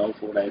 days in a row,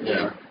 4 days in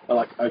a row. They're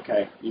like,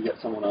 okay, you get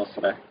someone else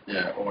today.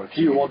 Yeah, or if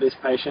Do you want this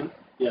patient?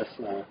 Yes,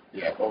 no.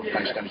 Yeah, or if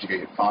patient damage, you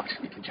get fucked,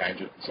 you can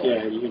change it. So.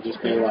 Yeah, you can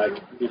just be like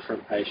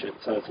different patient,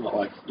 so it's not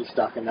like you're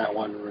stuck in that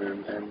one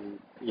room and,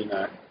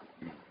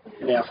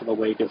 now for the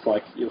week it's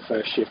like your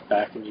first shift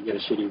back and you get a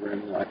shitty room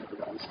and you're like,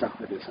 I'm stuck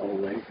with this whole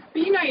week.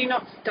 But you're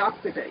not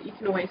stuck with it. You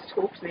can always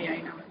talk to the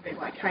ANO and be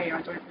like, hey,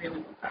 I don't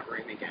really want that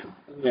room again.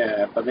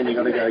 Yeah, but then you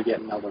got to go get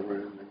another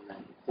room and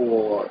then,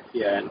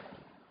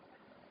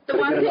 The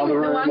one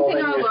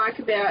thing I like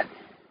about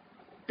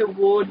the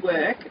ward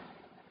work,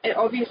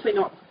 obviously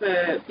not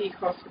for big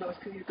hospitals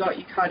because you've got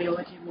your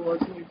cardiology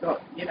wards and you've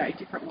got,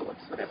 different wards,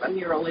 whatever,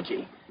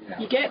 neurology. Yeah.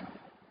 You get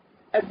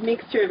a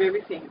mixture of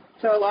everything.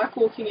 So I like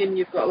walking in,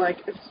 you've got like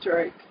a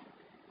stroke,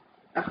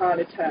 a heart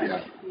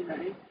attack,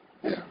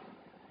 Yeah.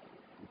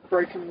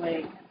 broken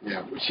leg.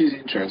 Yeah, which is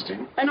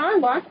interesting. And I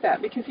like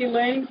that because you're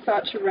learning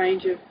such a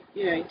range of,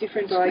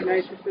 different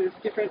diagnoses,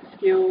 different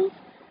skills.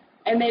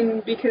 And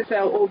then because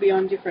they'll all be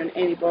on different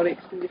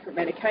antibiotics and different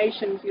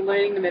medications, you're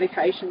learning the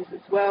medications as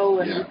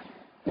well and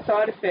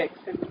side effects.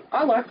 And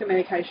I like the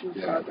medications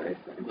side though.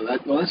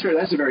 So.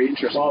 That's a very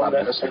interesting part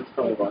of that's it.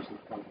 probably why she's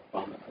become a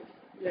pharmacist.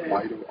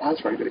 Yeah.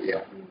 That's very good,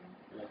 yeah.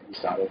 You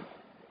started.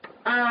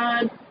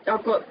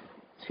 I've got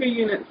 2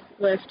 units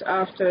left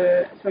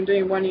after, so I'm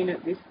doing 1 unit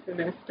this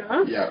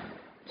semester. Yeah.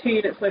 2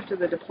 units left of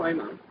the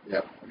diploma. Yeah.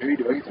 Who are you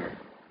doing it through?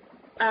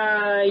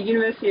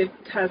 University of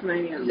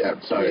Tasmania. Yeah,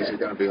 so is it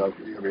going to be like,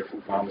 you're going to be a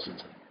full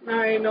pharmacist?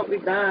 No, not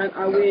with that.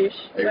 I No. wish.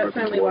 Are you That's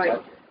working only towards like,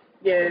 that?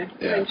 yeah,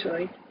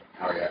 eventually.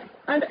 Oh, yeah.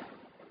 And That's-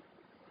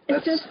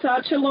 it's just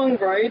such a long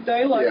road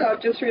though. Like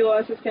I've just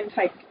realised it's going to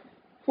take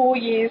 4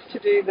 years to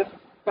do the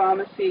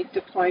pharmacy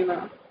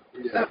diploma.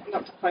 Yeah.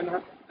 Not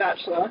diploma,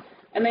 bachelor.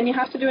 And then you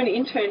have to do an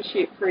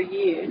internship for a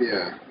year.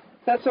 Yeah.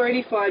 That's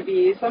already 5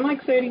 years. I'm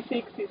like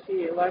 36 this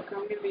year. Like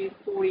I'm going to be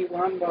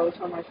 41 by the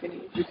time I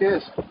finish. Who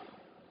cares?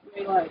 I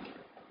mean, like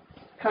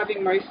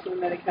having most of the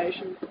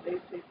medications that these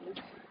people.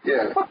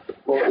 Yeah.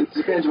 Well, it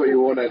depends what you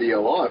want out of your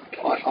life.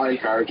 I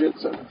encourage it.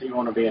 So. Do you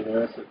want to be a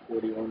nurse at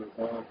 41 as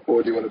well?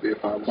 Or do you want to be a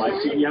pharmacist? Like,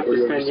 you have Or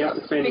to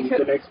wanna spend Because-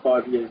 the next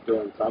 5 years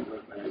doing something,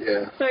 man.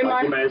 Yeah. So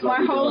Like, you may as well my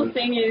be whole doing-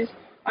 thing is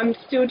I'm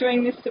still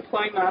doing this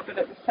diploma, but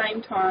at the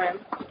same time,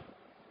 I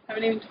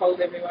haven't even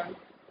told everyone.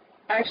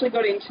 I actually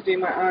got in to do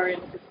my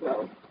RNs as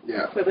well,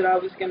 Yeah. so that I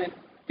was going to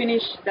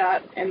finish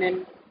that and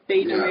then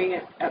be Yeah. doing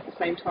it at the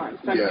same time.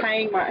 So I'm Yeah.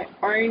 paying my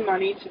own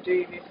money to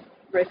do this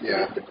rest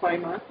Yeah. of this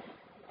diploma,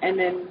 and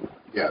then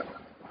Yeah.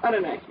 I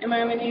don't know. Am I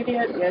an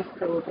idiot? Yeah. Yes,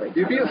 probably.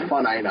 You'd be I a don't know.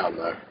 fun ANUM,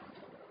 though.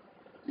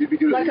 You'd be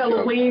good like at a your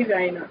job. Louise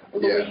Aina. Yeah.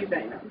 Louise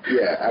Aina.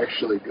 Yeah,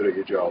 actually good at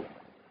your job.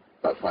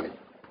 But funny.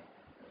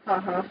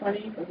 Haha,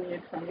 funny or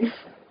weird funny.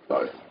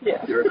 Both.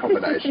 Yeah. You're a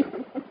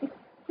combination.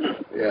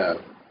 Yeah.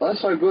 Well,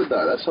 that's so good,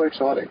 though. That's so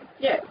exciting.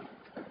 Yeah.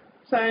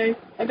 So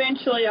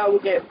eventually I will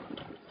get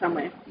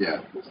somewhere.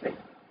 Yeah. We'll see.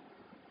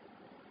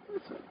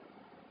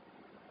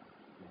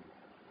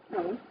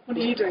 Oh, what are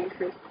you doing,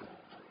 Chris?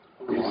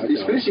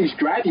 He's finishing his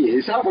grad year.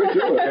 He's halfway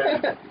through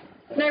it.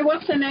 No,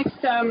 what's the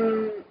next,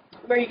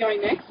 where are you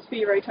going next for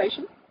your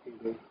rotation?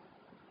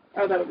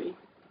 Oh, that'll be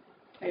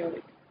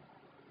chaotic.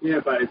 Yeah,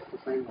 but it's the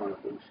same kind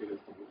of bullshit as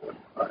the wood.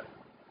 But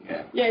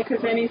Yeah. Yeah,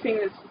 because anything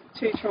that's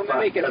too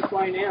traumatic gets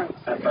flown out.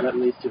 but at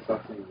least you're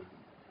fucking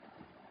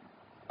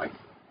like,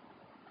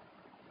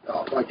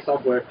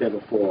 I've worked there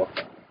before.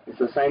 It's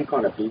the same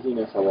kind of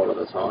busyness a lot of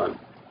the time.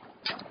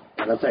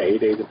 Like I'd say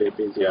ED is a bit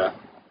busier,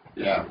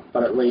 Yeah.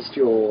 but at least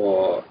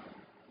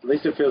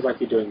it feels like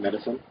you're doing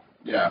medicine.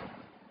 Yeah.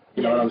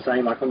 You know what I'm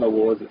saying? Like on the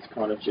wards, it's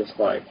kind of just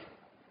like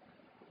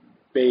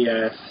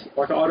BS.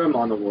 Like, I don't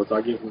mind the wards.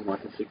 I give them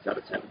like a 6 out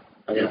of 10.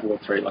 I give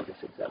Ward 3 like a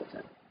 6 out of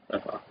 10 so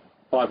far.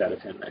 5 out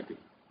of 10 maybe.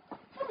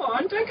 Come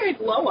on, don't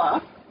go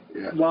lower.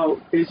 Yeah.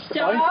 Well,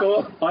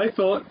 I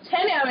thought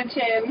 10 out of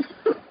 10.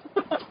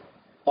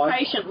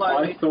 Patient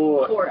load. I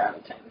thought 4 out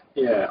of 10.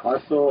 Yeah, I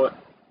thought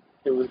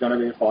it was going to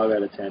be a 5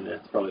 out of 10, and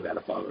it's probably about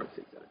a 5 or a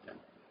 6 out of 10.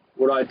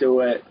 Would I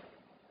do it?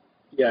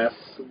 Yes.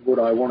 Would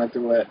I want to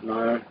do it?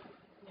 No.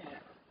 Yeah.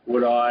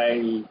 Would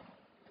I,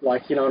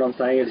 like, you know what I'm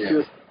saying? It's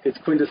just, it's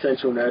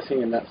quintessential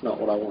nursing, and that's not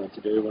what I wanted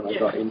to do when I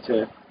got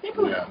into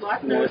people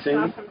like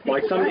nursing.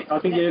 Like I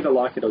think you either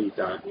like it or you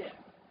don't.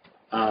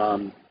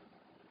 Yeah.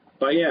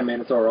 But yeah, man,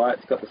 it's alright.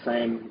 It's got the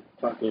same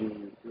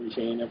fucking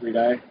routine every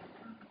day.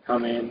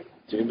 Come in,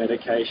 do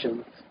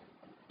medications,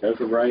 go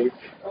for break.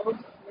 Oh,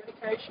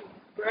 medication.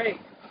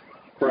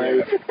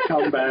 Break.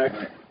 Come back,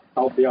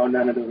 help the old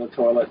nana to the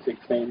toilet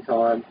 16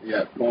 times.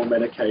 Yeah. More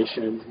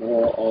medications,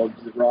 more odds,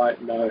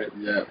 write notes.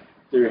 Yeah.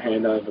 Do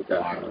handover,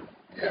 go home.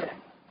 Yeah.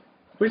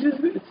 Which is,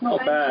 it's not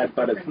bad,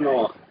 but it's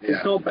not. Yeah.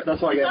 It's not.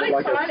 That's why I get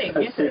like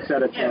a 6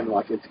 out of 10.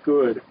 Like, it's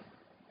good,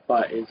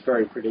 but it's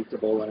very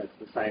predictable and it's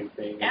the same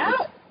thing.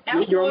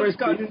 Our ward's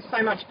gotten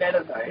so much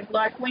better though.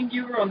 Like when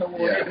you were on the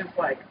ward, it was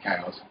like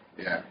chaos.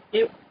 Yeah.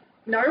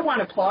 No one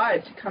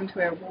applied to come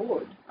to our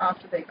ward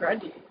after their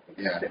graduate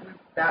because it was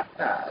that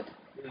bad.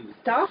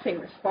 Staffing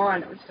was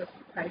fine. It was just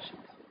the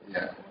patients.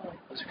 Yeah.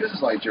 It's because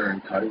it's like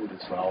during COVID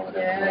as well, and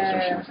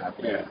everything was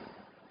happening. Yeah.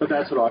 But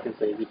that's what I can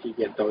see is if you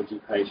get dodgy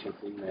patients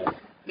in there.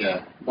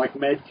 Yeah. Like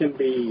med's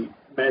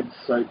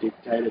so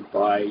dictated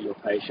by your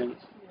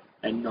patients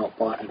and not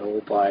at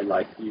all by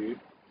like you.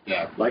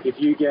 Yeah. Like if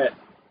you get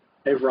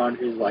everyone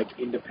who's like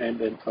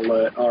independent,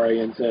 alert,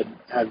 oriented,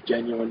 have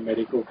genuine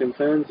medical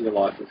concerns, your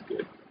life is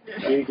good.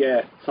 Yeah. You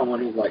get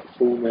someone who's like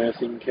full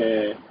nursing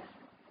care,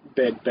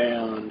 bed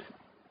bound,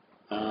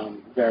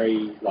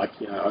 very like,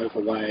 you know,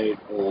 overweight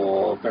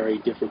or very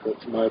difficult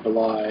to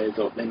mobilise,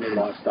 or then their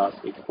life starts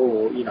to be,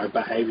 or, you know,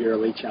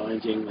 behaviourally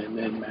challenging and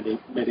then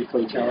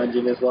medically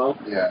challenging as well.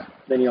 Yeah.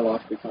 Then your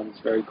life becomes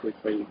very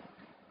quickly,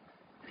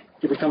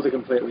 it becomes a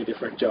completely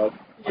different job.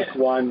 Like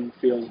one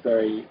feels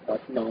very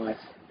like nice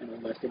and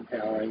almost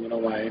empowering in a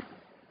way,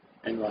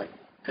 and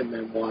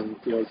then one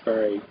feels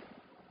very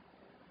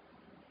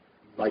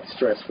like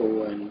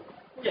stressful and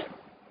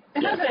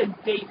it has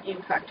a deep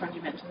impact on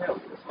your mental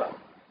health as well.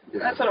 Yeah.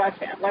 That's what I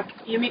found. Like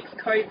you mix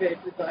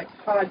COVID with like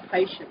hard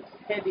patients,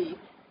 heavy,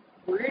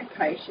 rude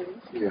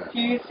patients,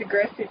 confused,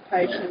 aggressive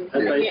patients,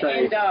 and you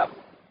end up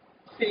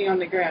sitting on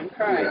the ground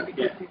crying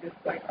because you're just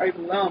like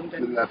overwhelmed.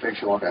 And that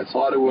affects you like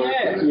outside of work.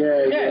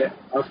 Yeah.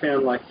 I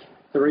found like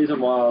the reason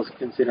why I was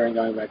considering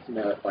going back to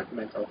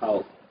mental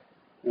health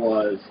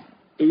was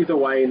either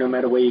way, no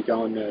matter where you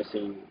go in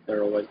nursing, there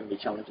are always going to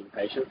be challenging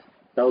patients.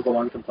 That was the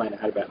one complaint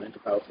I had about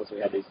mental health, was we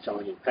had these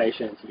challenging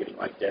patients, you're getting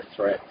like death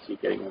threats, you're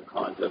getting all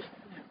kinds of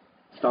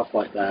stuff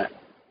like that.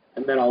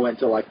 And then I went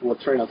to like Ward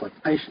 3 and I was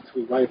like, patients,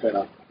 we way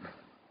better.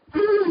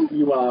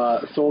 You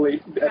are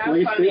sorely, at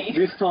least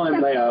this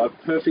time they are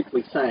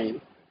perfectly sane.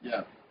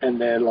 Yeah.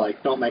 And they're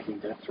like not making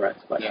death threats,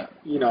 but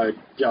you know,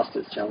 just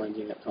as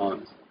challenging at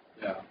times.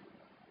 Yeah.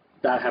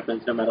 That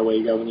happens no matter where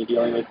you go when you're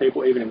dealing with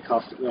people. Even in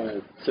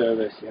customer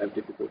service, you have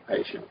difficult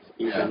patients.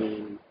 Even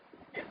in,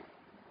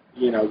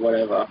 you know,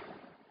 whatever.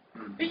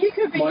 But you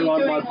could be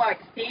doing like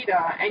theatre,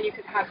 and you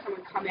could have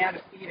someone come out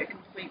of theatre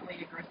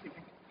completely aggressive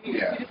and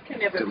confused. You just can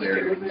never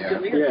delirium. be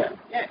delirium.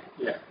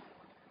 Yeah.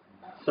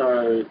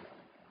 So,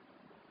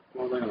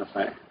 what was I going to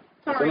say?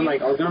 I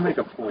was going to make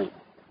a point.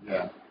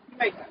 Yeah. You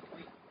make that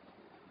point.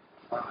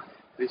 Fuck.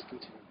 Please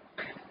continue.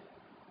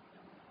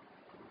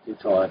 You're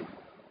tired.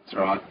 It's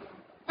alright.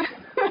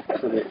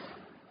 So this.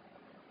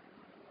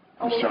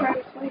 We'll go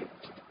to sleep.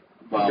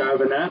 Well, go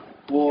over nap.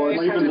 Well,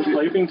 even the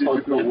sleeping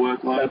pods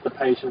work that the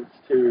patients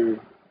to.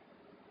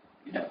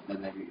 Yeah,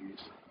 then they get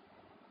used.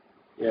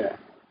 Yeah.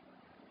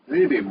 They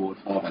need to be in Ward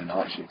 5 and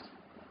night shifts.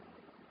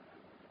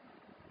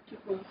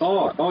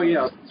 Oh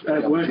yeah.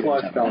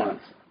 Work-life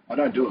balance. I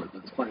don't do it.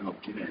 There's plenty of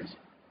opportunities.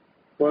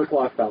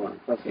 Work-life balance.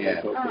 That's what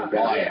we're talking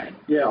about.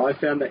 Yeah, I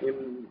found that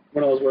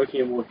when I was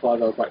working in Ward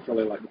 5, I was like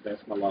probably like the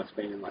best my life's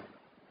been in like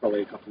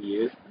probably a couple of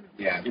years.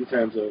 Yeah. In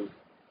terms of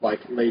like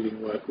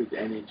leaving work with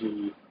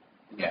energy.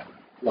 Yeah.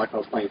 Like I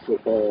was playing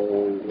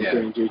football,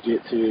 doing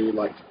jiu-jitsu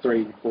like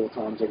 3-4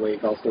 times a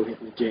week. I was still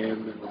hitting the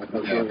gym and like I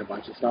was doing a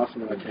bunch of stuff.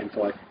 And then I came to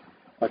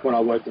like when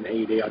I worked in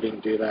ED, I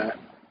didn't do that.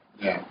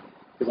 Yeah.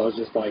 Because I was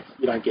just like,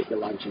 you don't get your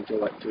lunch until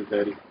like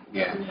 2:30.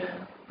 Yeah.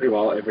 Pretty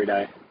well every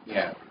day.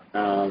 Yeah.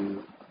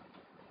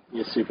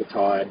 You're super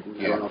tired and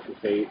you run off your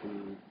feet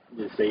and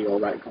you see all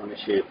that kind of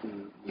shit.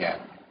 And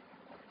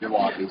your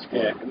life is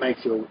good. Yeah, it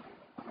makes you,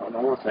 I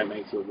don't want to say it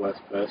makes you a worse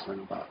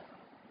person, but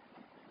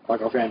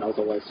like I found I was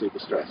always super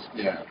stressed.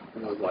 Yeah.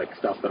 And it was like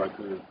stuff that I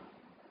couldn't,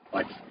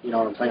 like, you know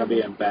what I'm saying? I'd be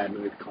in a bad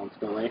mood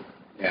constantly.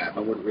 Yeah. I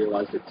wouldn't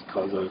realise it's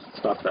because of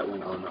stuff that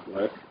went on at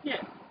work.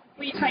 Yeah.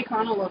 Well, you take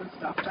on a lot of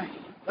stuff, don't you?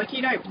 Like,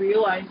 you don't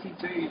realise you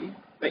do,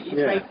 but you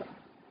take...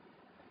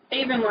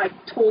 Even, like,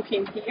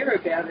 talking here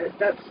about it,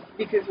 that's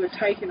because we're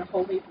taking a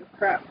whole heap of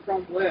crap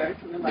from work,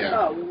 and we're like,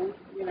 oh, well,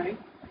 you know,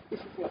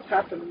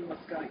 happened and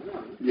what's going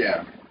on.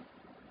 Yeah.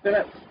 But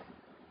that's,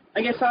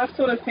 I guess I've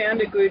sort of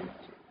found a good,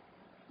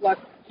 like,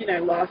 you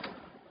know, last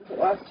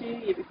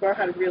year before, I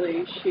had a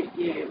really shit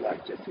year,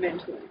 like just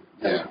mentally,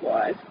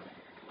 health-wise.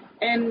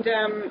 And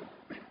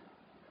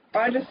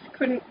I just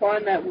couldn't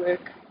find that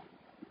work-life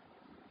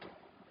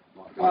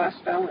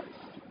balance.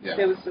 Yeah.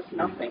 There was just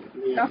nothing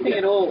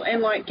at all.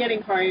 And like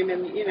getting home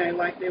and, you know,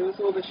 like there was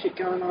all the shit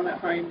going on at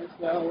home as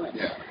well. And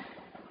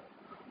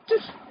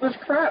just was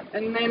crap.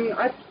 And then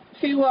I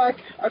feel like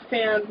I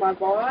found my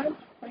vibe,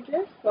 I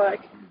guess.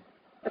 Like,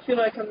 I feel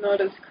like I'm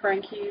not as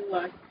cranky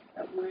like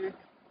at work.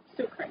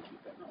 Still cranky,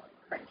 but not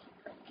cranky.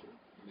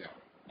 Yeah.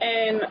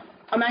 And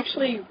I'm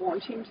actually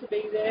wanting to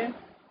be there.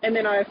 And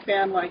then I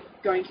found like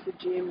going to the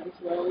gym as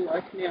well.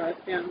 Like now I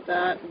found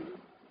that and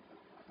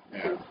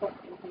it's hot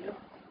in here.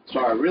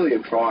 Sorry, I really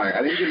am trying.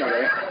 I didn't get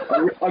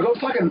I got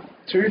fucking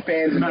 2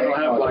 fans in there.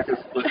 I'll have like a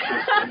split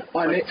system.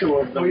 I need 2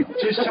 of them.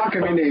 Just chuck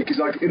them in there because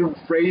like it'll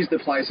freeze the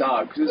place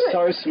up because it's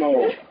so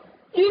small.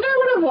 You know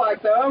what I'm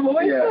like though? I'm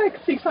always like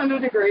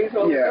 600 degrees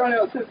while everyone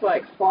else is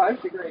like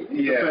 5 degrees.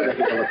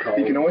 Yeah.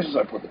 You can always just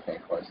like put the fan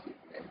close to you.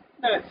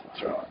 No,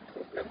 it's right.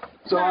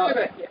 So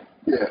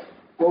yeah.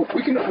 Well,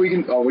 we can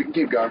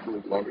keep going for a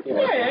little longer.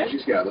 Yeah.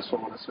 Just get out of the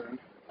sauna soon.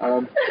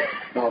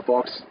 Box.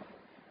 Box.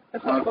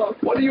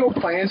 What are your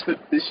plans for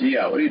this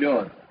year? What are you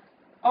doing?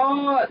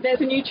 Oh, there's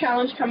a new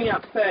challenge coming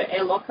up for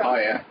Air Locker. Oh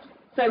yeah.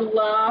 So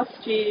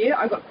last year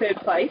I got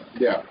 3rd place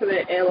for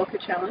the Air Locker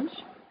challenge.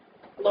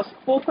 I lost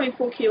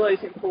 4.4 kilos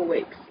in 4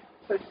 weeks.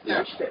 So I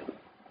smashed it.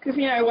 Because,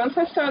 you know, once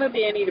I started the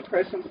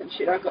antidepressants and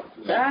shit, I got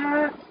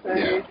that. So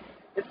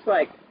it's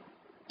like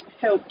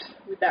helped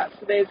with that.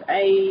 So there's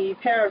a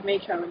Power of Me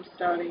challenge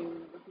starting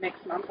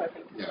next month, I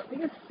think. I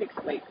think it's 6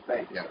 weeks, so.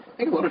 Yeah, I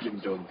think a lot of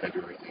gyms do in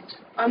February things.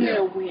 I'm going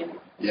to win.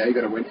 Yeah, you're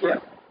going to win for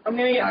it? I'm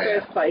going to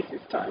get 1st place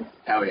this time.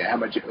 How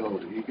much, you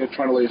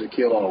trying to lose a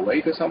kilo a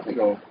week or something,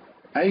 or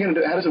how are you going to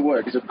do it? How does it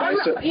work? Is it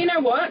based you know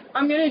what?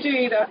 I'm going to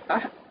do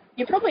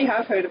you probably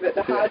have heard of it,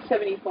 the Hard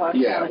 75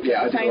 challenge.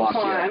 Yeah, at the same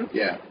time.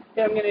 Yeah.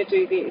 Then I'm going to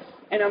do this,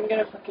 and I'm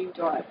going to fucking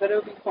die, but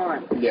it'll be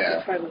fine. Yeah.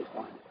 It's totally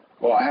fine.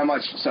 Well,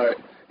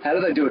 how do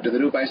they do it? Do they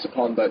do it based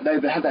upon they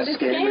have that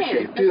scan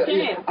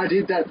machine? I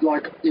did that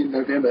like in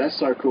November. That's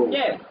so cool.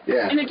 Yeah.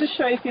 Yeah. And it just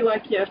shows you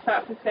like your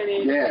fat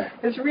percentage. Yeah.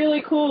 It's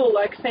really cool,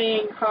 like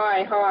seeing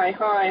high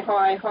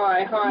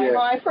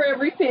for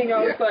everything. I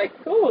was like,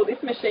 cool,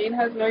 this machine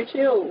has no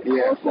chill.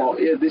 Yeah. Awesome. Well,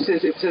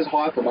 it says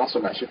high for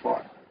muscle mass. You're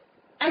fine.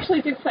 Actually,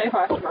 it did say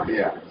high for muscle.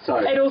 Yeah. So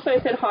it also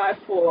said high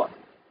for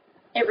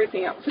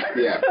everything else.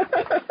 Yeah.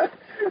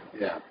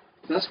 Yeah.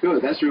 That's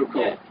good. That's real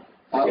cool. Yeah.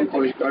 I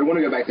want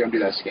to go back there and do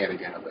that scan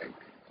again, I think.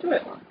 Do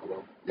it.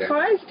 Yeah.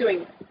 Kai's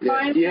doing it.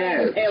 Kai's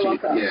Air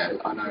Locker. Yeah,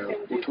 I know.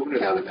 We were talking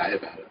the other day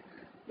about it.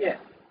 Yeah.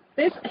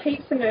 There's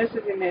heaps of nurses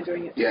in there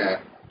doing it.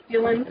 Yeah.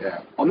 Dylan. Yeah.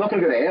 I'm not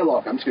going to go to Air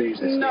Locker. I'm just going to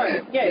use this scan. No.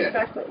 Yeah,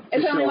 exactly.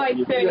 It's only like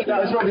 $30.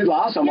 That's what I did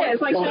last time. Yeah,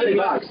 it's like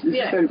 $30. This is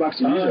 $30 to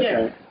use it.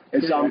 Yeah.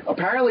 It's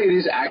apparently it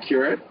is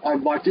accurate. I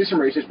did some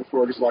research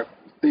before because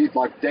these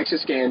DEXA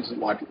scans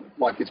like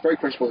it's very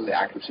questionable the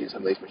accuracy of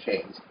some of these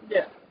machines.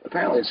 Yeah.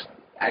 Apparently it's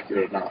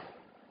accurate enough.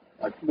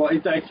 Well,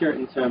 it's accurate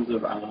in terms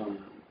of I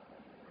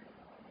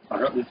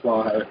got this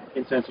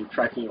in terms of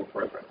tracking your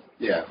progress.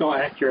 Yeah. It's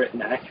not accurate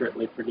in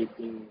accurately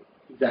predicting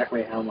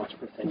exactly how much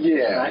percentage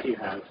fat you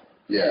have.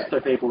 Yeah. So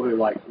people who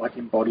like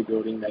in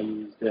bodybuilding, they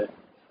used it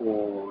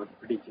for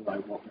predicting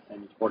like what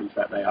percentage body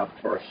fat they are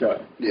for a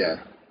show.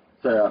 Yeah.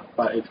 So,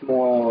 but it's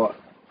more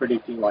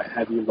predicting like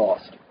have you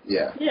lost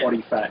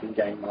body fat and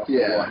gained muscle,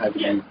 or have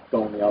you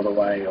gone the other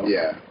way? Or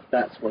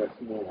that's what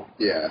it's more.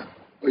 Yeah.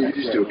 Well, you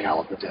can just do a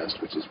caliper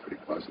test, which is pretty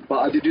close. But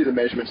I did do the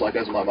measurements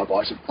as my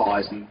bicep,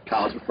 thighs, and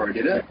calves before I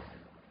did it.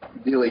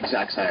 Nearly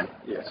exact same.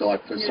 Yeah. So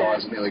for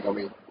size, it nearly got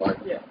me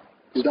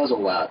it does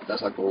all that.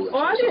 That's like all that.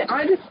 Well,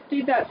 I just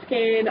did that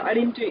scan. I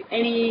didn't do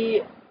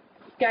any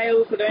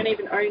scales. I don't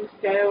even own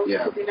scales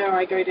because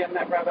I go down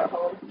that rabbit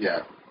hole. Yeah.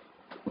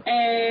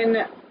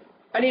 And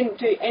I didn't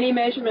do any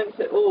measurements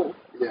at all.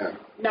 Yeah.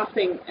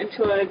 Nothing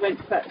until I went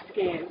to that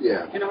scan.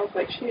 Yeah. And I was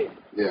like, shit.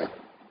 Yeah.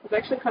 I was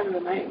actually kind of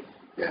amazed.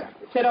 Yeah.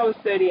 It said I was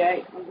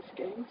 38 on the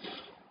scan.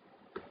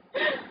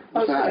 I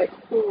was like,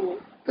 cool.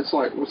 That's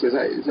like, what's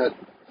that?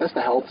 That's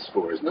the health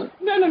score, isn't it?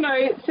 No.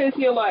 It says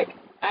your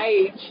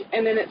age,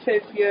 and then it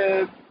says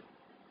your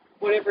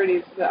whatever it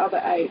is, the other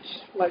age.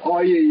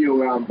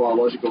 Your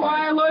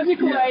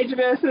biological age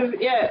versus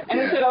and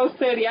it said I was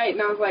 38,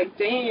 and I was like,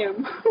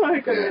 damn,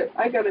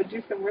 I gotta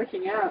do some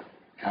working out.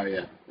 Oh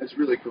yeah, that's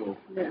really cool.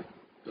 Yeah.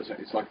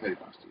 It's like $30 to use.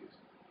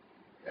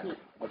 Yeah.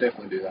 I'll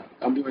definitely do that.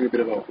 I'm doing a bit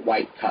of a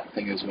weight cut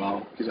thing as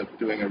well because I'm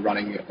doing I'm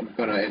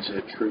going to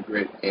enter True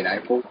Grit in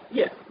April.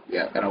 Yeah.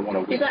 Yeah, and I want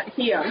to win. Is that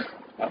here?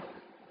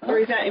 Or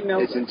is that in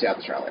Melbourne? It's in South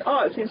Australia.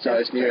 Oh, it's in South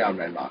Australia. So it's near our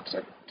Renmark,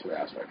 so 2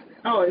 hours away from here.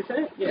 Oh, is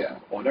it? Yeah.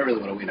 Well, I don't really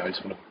want to win. I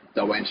just want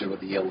to enter with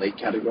the elite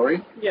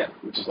category. Yeah.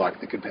 Which is like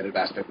the competitive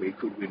aspect where you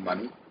could win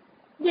money.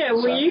 Yeah,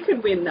 well, you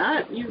could win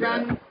that. You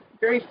run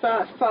very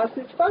fast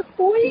as fuck,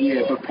 boy.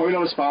 Yeah, but probably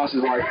not as fast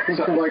as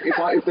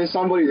if there's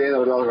somebody there that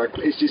was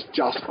it's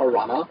just a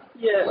runner.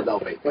 Yeah. They'll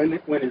beat. When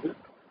is it?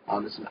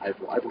 It's in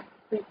April. April.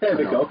 Yeah,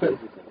 the golf is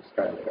in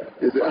Australia.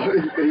 Is it?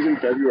 He's in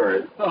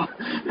February. Oh.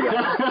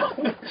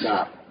 Yeah.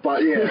 Nah.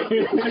 But yeah,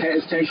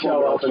 it's 10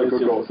 kilometers for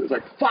good goals. It's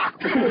like,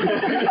 fuck!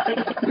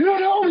 You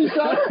don't know me,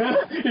 son!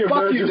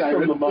 Fuck you, David.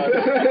 From the mud.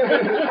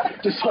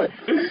 Just like,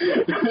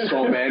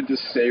 strong man,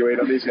 just seaweed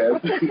on his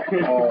head.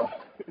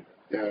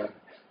 Yeah.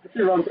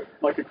 He runs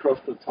like across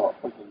the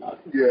top of the mud.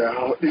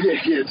 Yeah,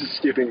 just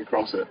skipping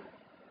across it.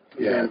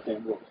 Yeah.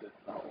 And walks it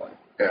that way.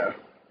 Yeah.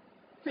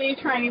 So you're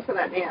training for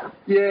that now?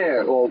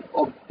 Yeah, well,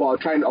 my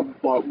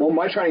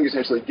training is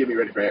essentially get me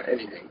ready for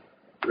anything,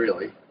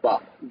 really.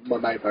 But my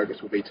main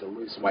focus will be to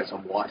lose some weight so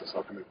I'm lighter so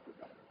I can move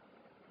quicker.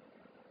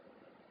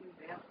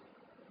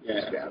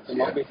 Yeah, there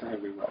might be some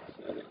heavy rocks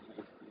there.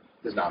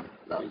 There's none.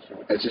 No.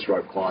 It's just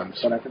rope climbs.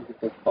 What happens with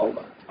the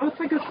boulder? Oh, it's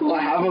like a cool...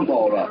 I have a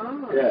boulder.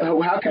 Oh. Yeah.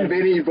 How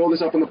convenient you brought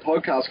this up on the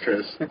podcast,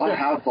 Chris. I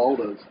have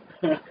boulders.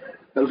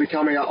 That'll be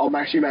coming up. I'm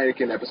actually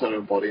making an episode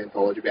of Body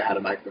Anthology about how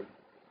to make them.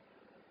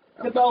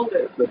 The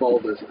boulders. The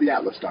boulders. The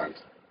Atlas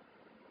stones.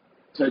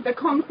 So the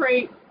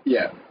concrete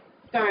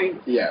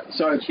stones. Yeah.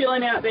 So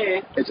chilling out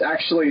there. It's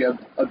actually a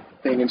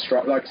thing in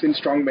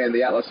strongman.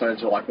 The Atlas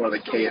stones are like one of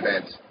the key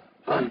events.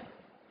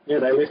 Yeah,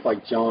 they lift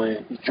like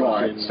giant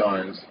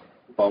stones.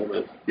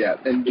 Boulders. Yeah,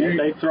 and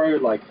they throw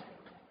like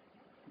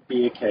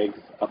beer kegs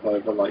up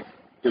over like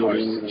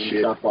buildings and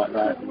shit. Stuff like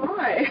that.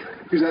 Why?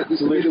 Because that's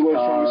the world's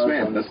strongest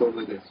man. That's all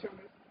they do.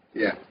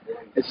 Yeah,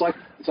 it's like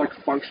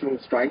functional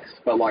strength,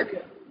 but like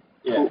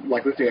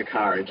lifting a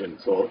car engine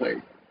sort of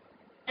thing.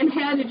 And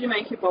how did you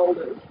make your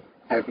boulders?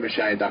 Paper mache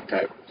and duct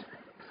tape.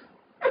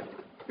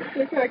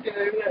 I can't get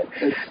over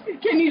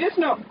that. Can you just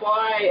not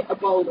buy a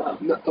boulder?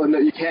 No,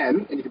 you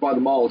can, and you can buy the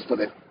molds, but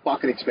they're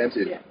fucking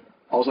expensive. Yeah.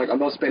 I was like, I'm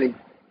not spending,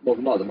 well,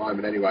 not at the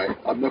moment anyway,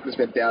 I'm not going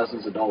to spend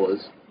thousands of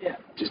dollars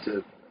just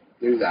to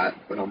do that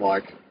when I'm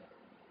like,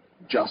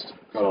 just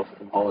got off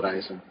from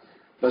holidays. And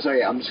so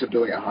yeah, I'm just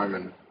doing it at home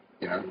and,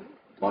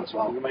 might as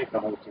well. You can make the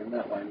whole gym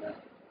that way now.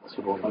 That's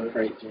what I want to do.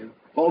 Concrete gym.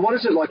 Well, I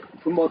wanted to, like,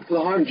 for the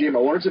home gym, I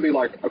wanted to be,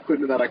 like,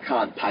 equipment that I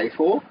can't pay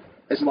for.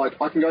 It's like,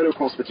 I can go to a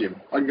CrossFit gym.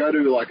 I can go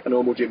to, like, a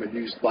normal gym and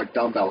use, like,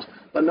 dumbbells.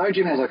 But no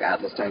gym has, like,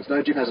 Atlas stones.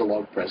 No gym has a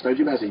log press. No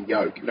gym has a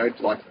yoke. Like...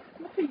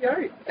 What's a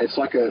yoke? It's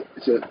like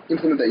it's an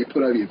implement that you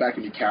put over your back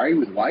and you carry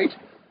with weight.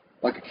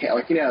 Like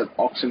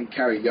oxen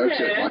carry yokes.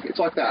 Yeah. It's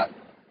like that.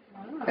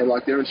 And,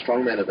 like, they're in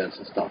strongman events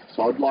and stuff.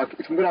 So I'd like,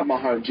 if I'm going to have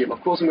my home gym,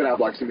 of course I'm going to have,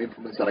 like, some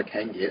implements that I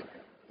can get.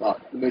 But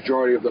the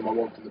majority of them I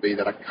want them to be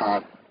that I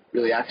can't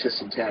really access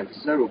in town, because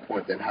there's no real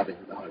point then having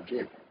the home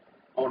gym.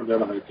 I want to go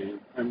to the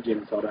home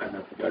gym so I don't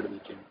have to go to the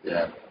gym.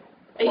 Yeah.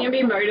 Are you going to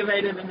be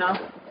motivated enough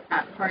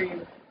at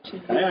home to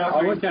do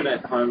I went down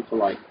at home for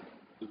like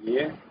a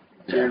year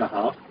and a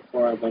half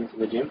before I went to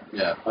the gym.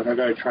 Yeah. Like I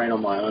go train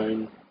on my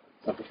own,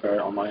 so I prefer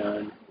it on my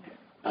own.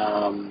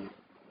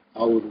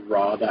 I would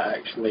rather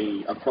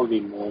actually, I'd probably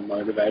be more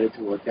motivated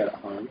to work out at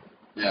home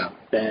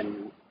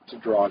than to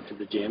drive to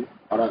the gym.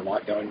 I don't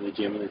like going to the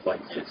gym when there's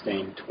like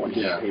 16,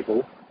 20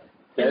 people.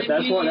 That's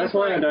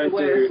why I don't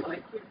do.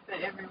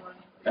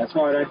 That's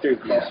why I don't do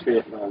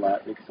CrossFit and all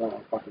that, because I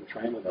don't fucking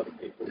train with other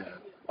people. Yeah.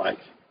 Like,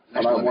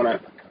 I don't want to.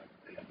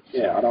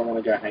 Yeah, I don't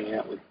want to go hang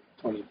out with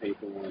 20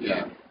 people and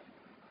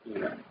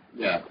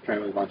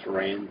train with a bunch of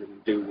rands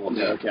and do what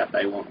workout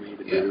they want me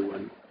to do.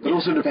 And it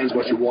also depends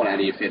what you want out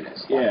of your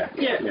fitness. Like,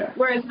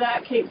 Whereas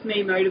that keeps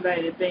me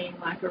motivated, being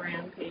like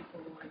around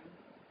people and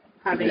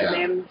having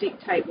them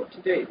dictate what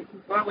to do. Because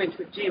if I went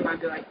to a gym, I'd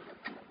be like.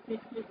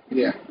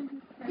 Yeah.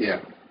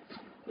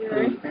 You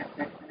know?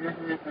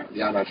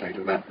 Yeah, I know what you're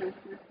talking about.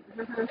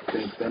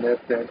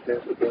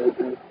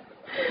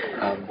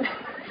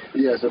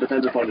 So it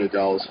depends upon your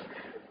goals.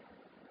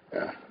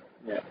 Yeah.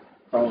 Yeah.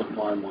 I want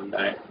mine one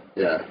day.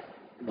 Yeah.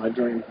 My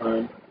dream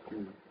home.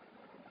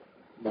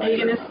 Are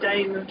you going to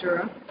stay in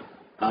Mildura?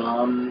 I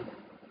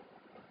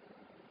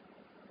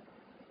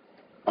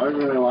don't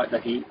really like the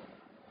heat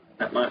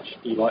that much.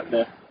 Do you like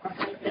the?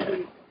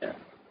 Yeah.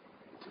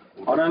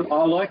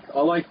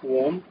 I like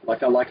warm.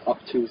 Like I like up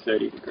to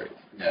 30 degrees.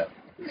 Yeah.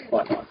 It's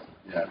quite nice.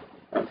 Yeah.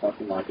 I don't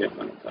fucking like it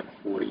when it's like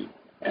 40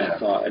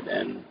 outside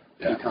and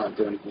you can't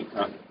do anything.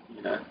 Can't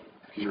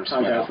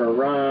go for a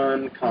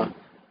run. Can't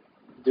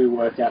do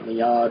work out in the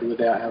yard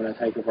without having to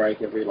take a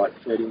break every like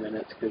 30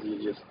 minutes because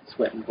you're just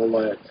sweating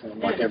bullets and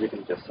like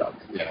everything just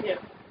sucks. Yeah.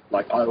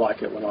 Like I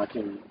like it when I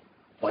can.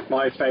 Like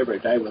my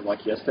favourite day was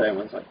like yesterday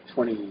when it's like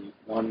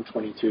 21,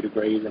 22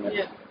 degrees and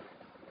it's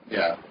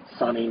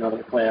sunny, not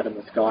a cloud in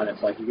the sky, and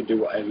it's like you can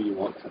do whatever you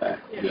want today.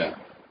 Yeah.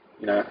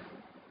 You know.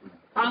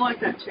 I like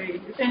that too.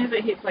 As soon as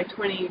it hits like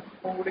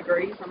 24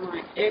 degrees, I'm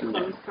like,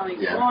 aircon's coming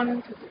on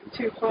because it's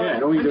too hot. Yeah,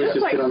 and all you do is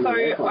just like sit on the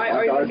aircon.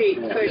 I overheat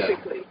so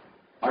quickly.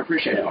 I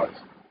appreciate both.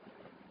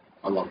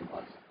 I love them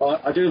both.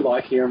 Well, I do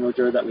like here in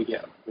Mildura that we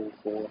get full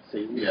 4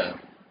 seasons. Yeah.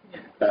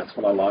 That's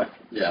what I like.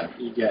 Yeah.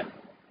 You get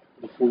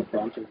the full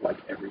brunt of like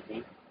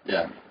everything.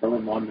 Yeah. But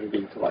when I'm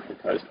moving to like the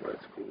coast where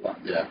it's cooler.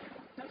 Yeah.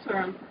 That's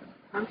where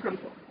I'm from,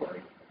 Port.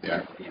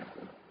 Yeah.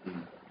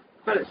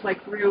 But it's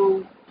like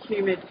real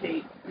humid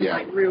heat,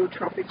 like real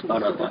tropical I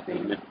don't sort of like thing.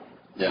 humid.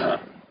 Yeah.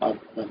 I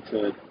went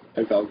to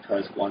to Gold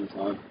Coast one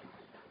time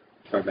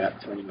for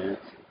about 20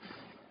 minutes.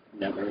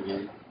 Never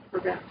again. For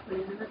about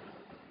 20 minutes.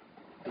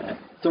 Yeah.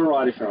 It's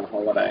alright if you're on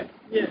holiday.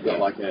 Yeah. You've got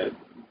like a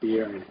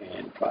beer in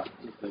hand, but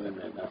just living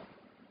there, no.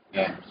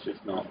 Yeah. It's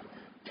just not.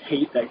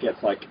 Heat that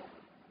gets like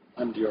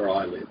under your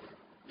eyelids.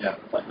 Yeah.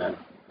 It's like, no.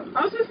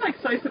 I was just like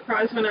so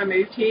surprised when I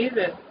moved here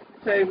that,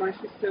 so my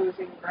sister was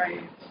in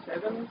grade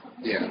 7 or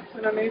something Yeah.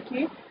 when I moved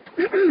here.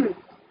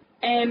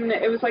 And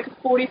it was like a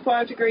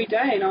 45-degree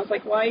day, and I was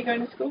like, why are you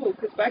going to school?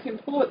 Because back in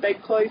Port,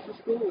 they'd close the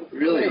schools.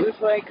 Really? And it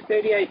was like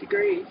 38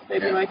 degrees.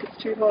 They'd be like,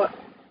 it's too hot.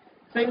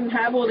 So they didn't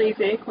have all these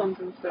air cons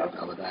and stuff.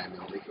 Another day,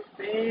 Mildy.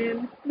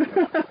 Man.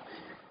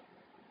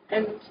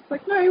 And it's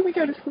like, no, we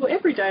go to school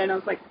every day. And I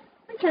was like,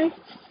 okay.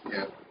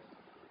 Yeah.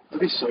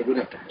 It'd be so good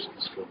after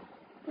school.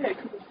 Yeah,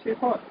 because it's too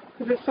hot.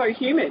 Because it's so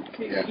humid.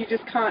 Cause you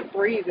just can't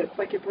breathe. It's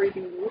like you're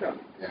breathing water.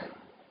 Yeah.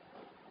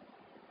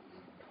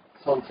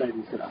 Tom said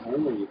you sit at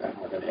home when you don't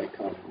have an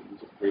aircon and you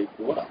just breathe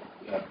water.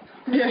 Yeah.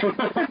 Yeah.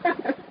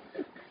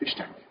 Fish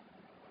tank.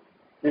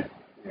 Yeah.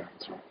 Yeah,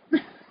 that's right.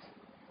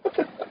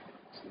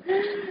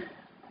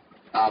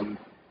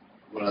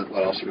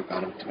 What else you got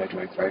done in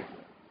 2023?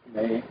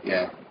 Me?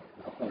 Yeah.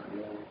 Nothing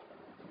really.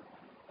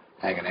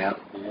 Hanging out.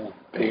 Yeah.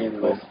 Being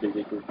Being less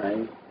physical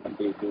pain and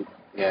be good.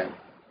 Yeah.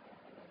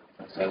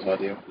 That sounds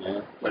ideal.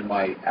 Yeah. When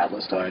my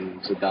Atlas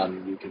tones are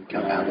done, you can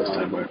come Atlas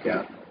tone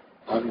workout.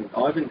 I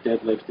haven't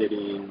deadlifted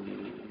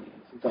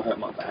since I hurt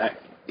my back.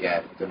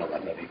 Yeah, they're not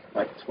that heavy.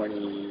 Like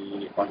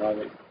 2019,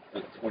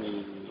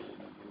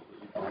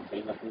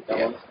 I think that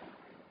was.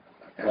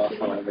 Okay. Last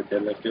time I ever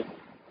deadlifted.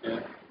 Yeah.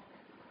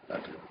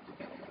 Don't do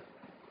it.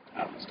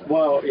 Atlas tone.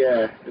 Well,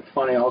 yeah, it's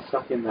funny. I was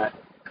stuck in that,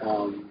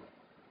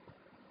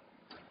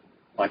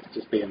 like,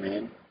 just be a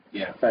man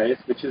phase,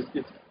 which is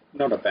it's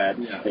not a bad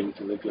thing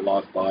to live your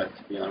life by,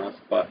 to be honest.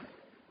 But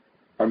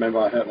I remember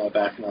I hurt my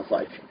back, and I was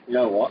like, you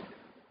know what?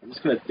 I'm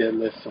just going to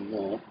deadlift some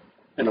more,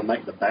 and it'll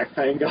make the back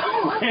pain go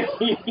away.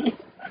 Did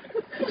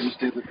you just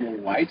deadlift more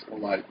weight, or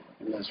like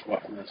less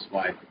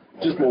weight?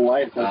 Just more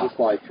weight. So just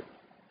like,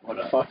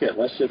 fuck it,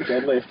 let's just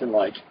deadlift and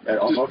like,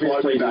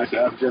 obviously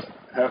just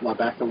hurt my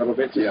back a little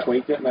bit, just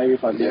tweak it. Maybe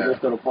if I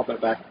deadlift, it'll pop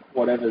it back.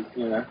 Whatever's,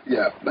 you know.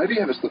 Yeah, maybe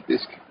you have a slip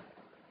disc.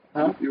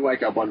 Huh? You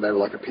wake up one day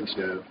with like a pinched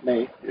nerve.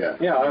 Me? Yeah.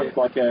 Yeah, I have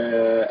like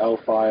a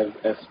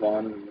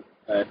L5-S1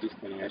 disc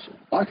herniation.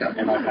 Okay.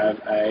 And I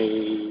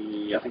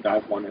think I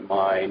have one in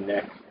my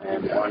neck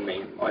and one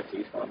in my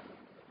T-spine.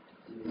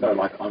 So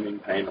like I'm in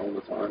pain all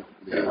the time,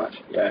 pretty much.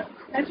 Yeah.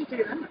 How'd you do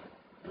that?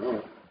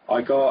 Oh.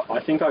 I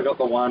think I got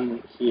the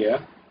one here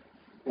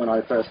when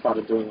I first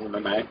started doing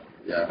MMA.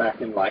 Yeah. Back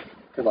in like,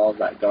 because I was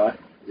that guy.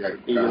 Yeah.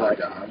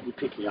 You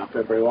picking up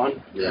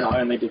everyone. Yeah. And I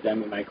only did the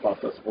MMA class,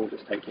 so it's all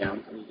just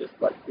takedowns, and you just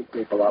like pick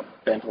people up,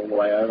 bent all the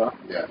way over.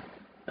 Yeah.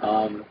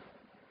 And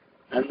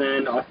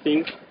then I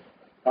think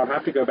I'd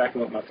have to go back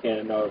and look at my scan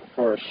and know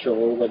for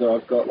sure whether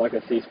I've got like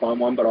a C-spine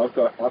one, but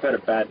I've had a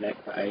bad neck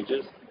for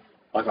ages.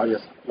 Like I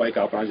just wake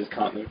up and I just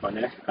can't move my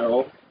neck at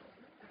all.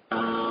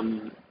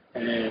 And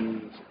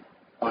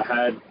I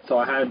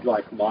had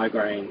like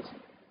migraines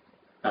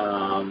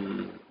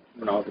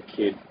when I was a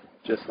kid.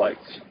 Just like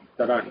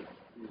they don't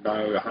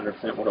know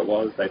 100% what it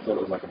was. They thought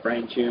it was like a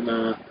brain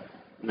tumor,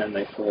 and then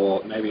they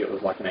thought maybe it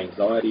was like an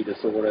anxiety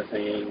disorder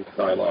thing.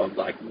 So I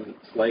like wouldn't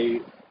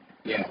sleep.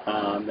 Yeah.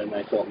 Then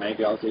they thought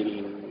maybe I was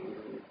eating,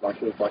 like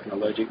it was like an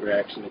allergic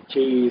reaction to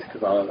cheese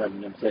because I had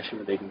an obsession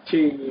with eating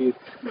cheese.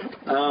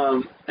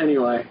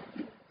 Anyway,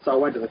 so I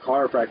went to the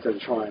chiropractor to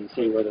try and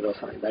see whether there was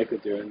something they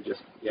could do, and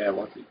just,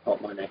 once he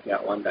popped my neck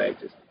out one day,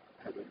 just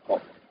had it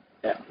pop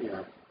out,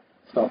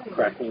 stopped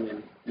cracking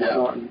and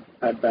whatnot, and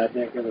had bad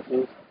neck ever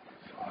since.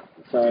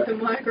 So, did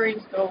the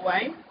migraines go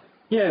away?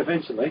 Yeah,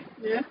 eventually.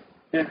 Yeah?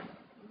 Yeah.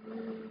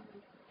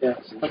 Yeah,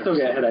 I still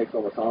get headaches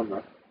all the time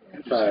though.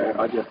 So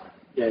I just,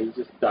 you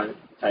just don't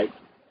take.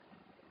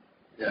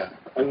 Yeah.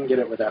 I can get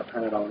it without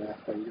Panadol now,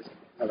 so you just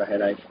have a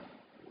headache.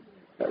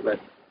 But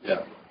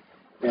yeah.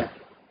 Yeah.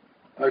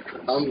 Okay.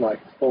 I'm like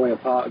falling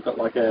apart. I've got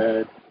like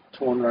a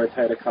torn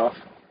rotator cuff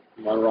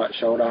on my right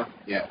shoulder.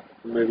 Yeah.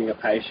 Removing a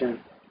patient.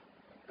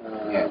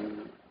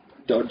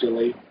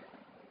 Dodgily.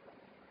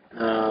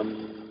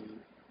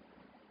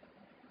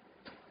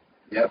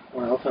 Yep.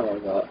 What else have I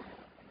got?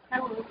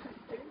 How old is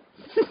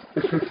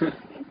it?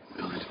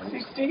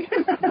 60?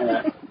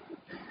 Yeah.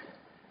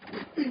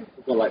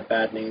 I've got like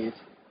bad knees.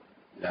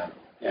 Yeah.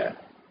 Yeah.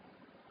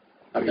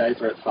 Some days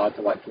where it's hard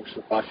to like push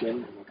the clutch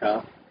in the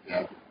car.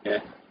 Yeah.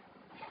 Yeah.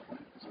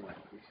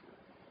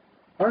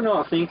 I don't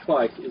know, I think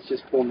like it's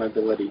just poor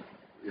mobility.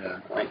 Yeah.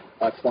 Like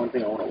that's one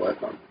thing I want to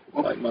work on.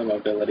 Like my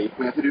mobility.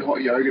 We have to do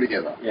hot yoga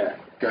together. Yeah.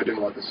 Go do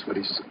like the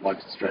sweaty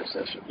stretch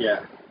session.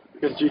 Yeah.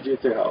 Because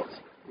jiu-jitsu helps.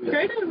 Go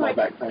to my like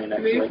back pain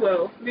actually.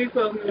 Movewell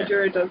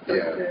Mildura does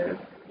the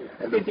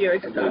physio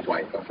and stuff. the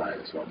weight buffet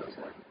as well does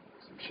like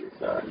some shit.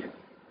 So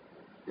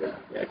Yeah.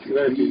 yeah, because you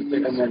go to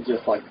jiu-jitsu and then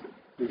just like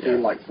you feel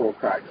like 4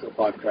 cracks or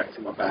 5 cracks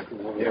in my back and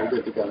we're all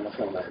good to go and I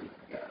feel that.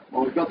 Yeah.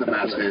 Well, we've got the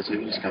mats there, so you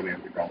can just come here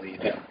and be rolling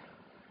in. Yeah.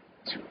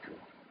 It's really cool.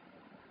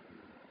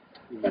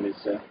 You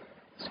managed to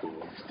school.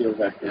 Still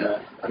back in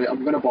that. I mean,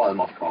 I'm going to buy them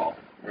off Kyle,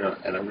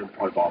 and I'm going to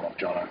probably buy them off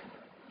Jono.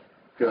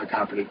 Because I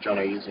can't predict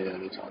Jono using it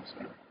anytime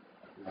soon.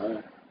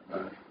 No.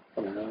 No.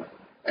 Probably not.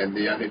 And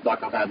the only,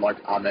 like, I've had, like,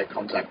 Ahmed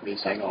contact me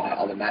saying, oh,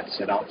 are the mats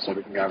set up so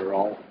we can go to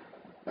roll?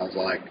 And I was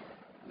like,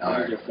 no.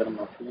 You just set them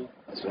up here.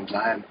 That's what I'm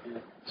saying. Yeah.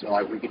 So,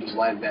 like, we could just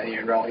land down here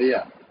and roll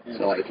here. Yeah.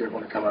 So, like, if you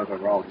want to come over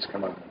and roll, just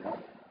come over and roll.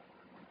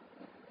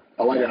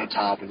 I'll lay down a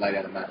tarp and lay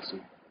down the mats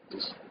and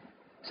just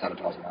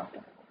sanitize them after.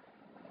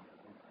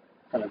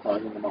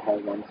 Sanitizing them a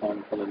whole one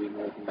time probably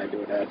more than they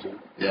do at our gym.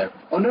 Yeah.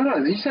 Oh, no,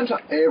 he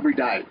sanitizes every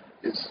day.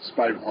 It's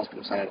sprayed with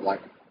hospital sanitizer, like,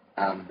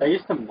 They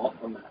used to mop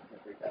the mat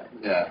every day.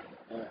 yeah.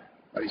 Yeah.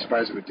 But he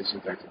sprays it with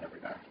disinfectant every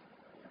day.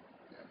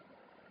 Yeah.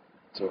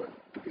 So,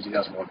 because he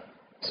doesn't want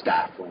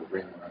staph or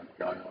ring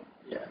going on.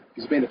 Yeah.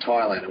 He's been to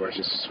Thailand where it's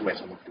just sweat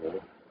on the floor.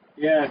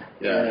 Yeah.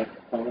 Yeah.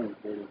 Thailand was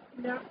brutal.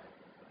 Yeah.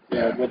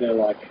 Yeah, where they're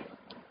like,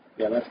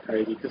 yeah, that's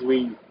crazy because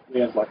we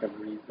have like a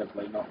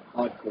reasonably not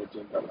hardcore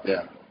gym, but like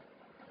Yeah.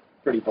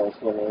 pretty balls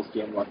to the walls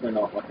gym. Like we're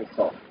not like a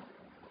soft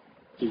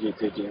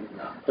jiu-jitsu gym.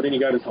 No. But then you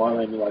go to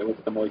Thailand, you like look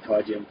at the Muay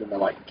Thai gyms and they're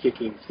like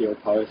kicking steel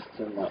posts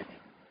and like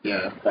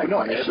Yeah. that But not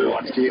kind of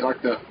everyone. shit.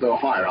 Like the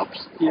higher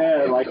ups.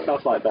 Yeah, like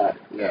stuff like that.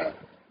 Yeah.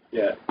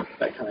 Yeah,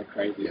 that kind of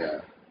crazy. Yeah.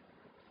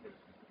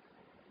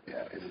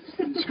 Yeah,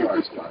 it's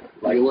gross, but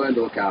like, you learn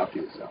to look after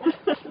yourself.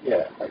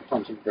 Yeah, like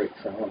punching bricks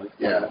and all this.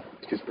 Yeah,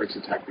 because bricks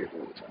attack people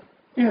all the time.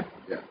 Yeah.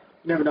 Yeah.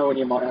 You never know when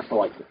you might have to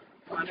like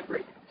Find a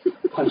brick.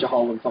 punch a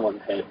hole in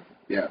someone's head.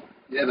 Yeah.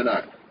 You never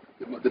know.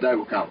 The day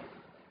will come.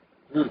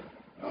 Hmm.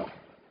 Oh.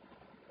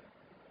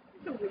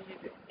 It's a weird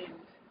end.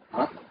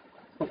 Huh?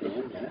 It's not the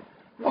end yet.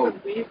 Oh. What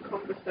a weird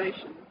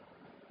conversation.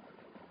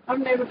 I've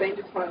never been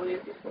to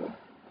Thailand before.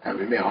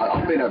 Haven't been.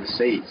 I've been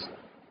overseas.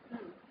 Hmm.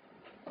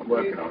 I'm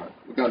working on it.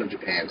 We're going to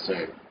Japan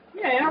soon.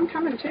 Yeah, I'm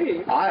coming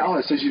too.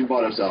 So she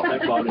invited herself. They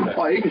invited her.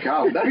 Oh, you can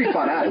come. That'd be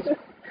fun, as.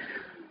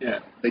 Yeah.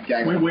 The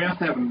gang. We have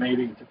to have a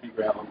meeting to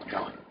figure out what's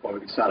going. Well, we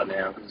can start it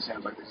now because it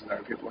sounds like there's no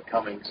people are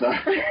coming. So.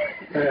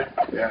 Yeah.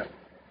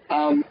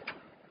 Yeah.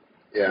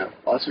 Yeah.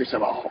 I'll say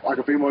something. Like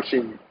I've been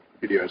watching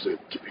videos of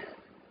Japan.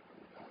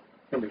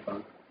 It's going to be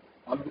fun.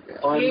 I'm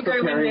You go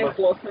when preparing they're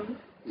blossom.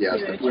 Yeah.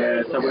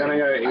 Yeah, so we're going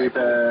to go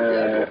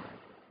either...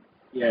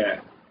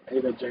 Yeah,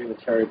 either during the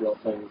cherry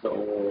blossoms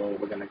or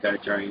we're going to go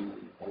during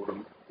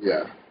autumn.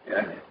 Yeah.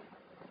 Yeah.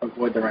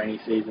 Avoid the rainy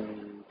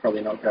season,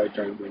 probably not go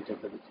during winter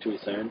because it's too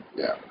soon.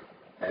 Yeah.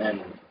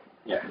 And,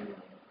 yeah,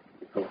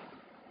 be cool.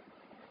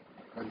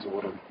 When's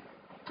autumn?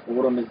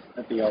 Autumn is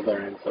at the other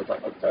end, so it's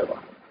like October.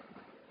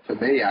 For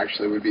me,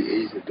 actually, it would be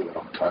easy to do it in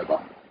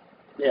October.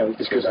 Yeah, we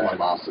Just could because do of my that.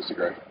 master's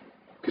degree.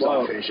 Because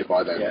Well, I'll finish it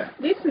by then. Yeah.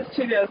 This is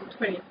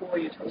 2024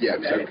 you're talking Yeah,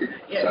 about, so- isn't it?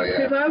 Yeah, so,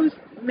 yeah. because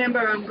remember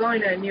I'm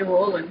going to New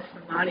Orleans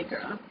for Mardi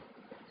Gras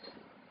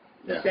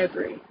in Yeah.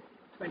 February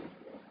 24.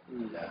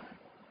 Yeah.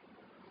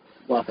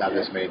 We'll have to have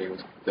this meeting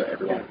with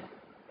everyone. Yeah.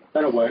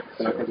 That'll work,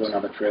 so I can do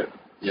another trip.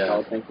 Yeah. So I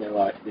was thinking,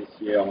 like, this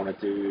year I want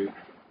to do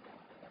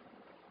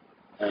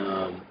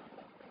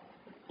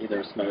either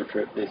a snow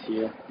trip this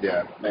year,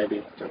 Yeah.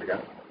 maybe. There we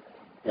go.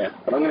 Yeah,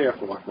 but I'm going to go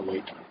for like a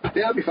week. Yeah,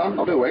 that'd be fun.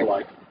 I'll do a week. For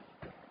like,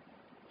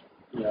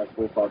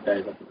 4 or 5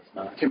 days up in the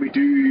snow. Can we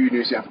do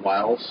New South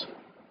Wales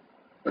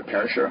with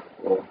Perisher,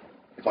 or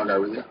if I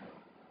go with you?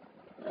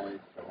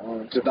 I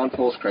want Because I've done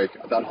Falls Creek,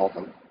 I've done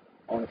Hotham.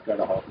 to go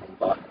to Hotham,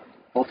 but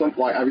Hotham,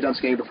 like, have you done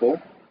skiing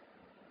before?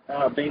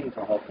 I've been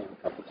to Hotham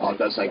a couple of times. I was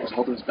about to say, because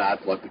Hotham's bad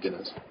for, like,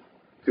 beginners.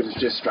 Because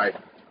it's just straight.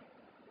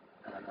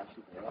 I don't know,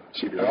 should be right.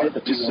 Should be I right. did the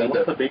big Just one. send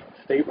What's it. the big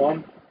steep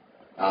one?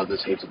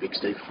 There's heaps of big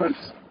steep ones.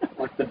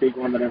 Like the big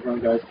one that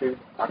everyone goes to?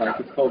 Okay. Like,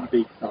 it's called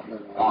Big something.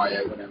 Oh,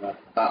 yeah. Whatever.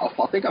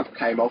 I think I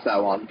came off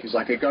that one, because,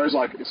 like, it goes,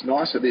 like, it's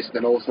nice at this,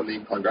 then all of a sudden the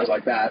incline goes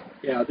like that.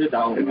 Yeah, I did that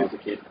one when I was a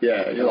kid.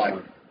 Yeah, and you're like,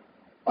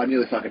 I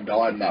nearly fucking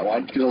died in that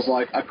one, because I was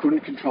like, I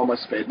couldn't control my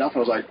speed enough. I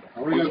was like, I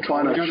I want was to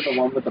trying go to... to the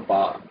one with the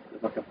bar.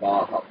 There's like a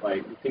bar halfway.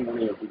 You think one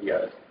of your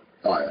videos.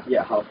 Oh, yeah.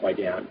 Yeah, halfway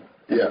down.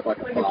 And Yeah. There's like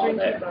Like a a bar drinking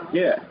there. bar.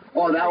 Yeah.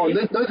 Oh, that one.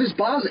 There's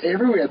bars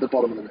everywhere at the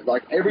bottom of them.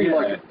 Like, every, Yeah.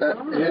 like, that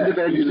Yeah,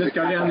 independent you is just a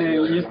go down cafe.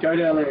 there. You just go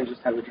down there and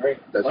just have a drink.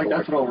 That's Like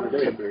that's what I want to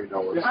 $10 do.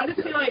 million. I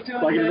just feel like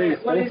doing Like it'd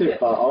be what is expensive, it?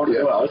 but I want to do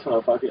Yeah. it. I just want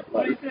to fuck it.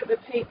 What Like, is it? The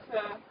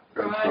pizza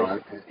French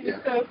fries. fries, yeah.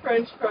 Pizza,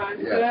 French fries.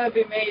 Yeah. So that'd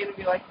be me. It'd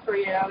be like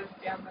 3 hours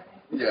down there.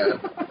 Yeah.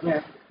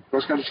 yeah.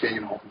 Cross country skiing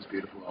in Hotham's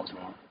beautiful as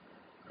well.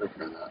 I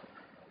recommend that.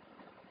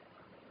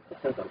 It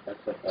sounds like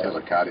that's what Sounds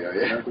like cardio,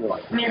 yeah. I'll do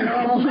like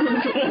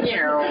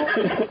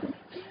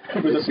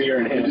with a beer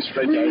in hand. Just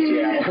spread those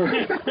out.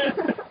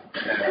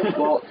 Yeah.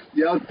 Well,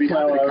 yeah, I'd be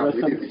happy to come with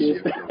you this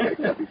year for a week.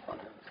 That'd be fun.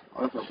 I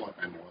don't know if I apply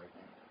for annual leave.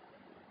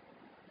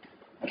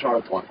 I try to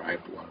apply for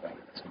April one about it.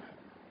 That's gonna happen.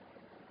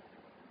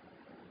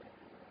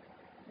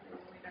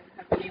 We don't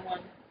have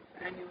anyone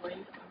annual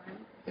leave time.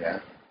 Yeah.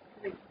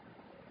 I think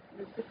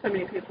there's just so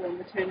many people on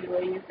maternity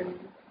leave and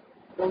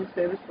long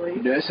service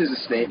leave. Nurses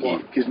are sneaky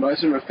because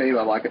most of them are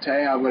female. Like, I tell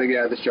you how I'm going to get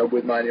out of this job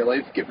with my annual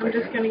leave. Get I'm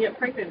pregnant. just going to get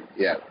pregnant.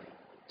 Yeah.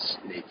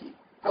 Sneaky.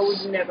 I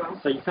would never.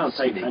 So you can't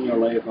take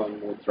annual leave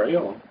on Ward 3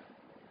 or?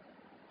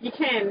 You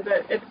can,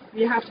 but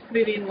you have to put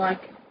it in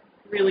like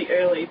really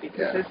early because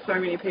Yeah. there's so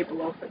many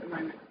people off at the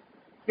moment.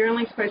 You're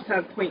only supposed to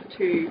have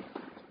 0.2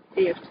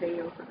 EFT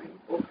or something,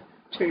 or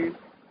 2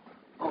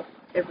 off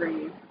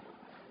every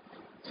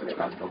 6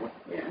 months probably.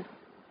 yeah,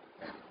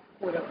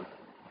 whatever.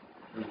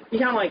 You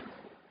can't like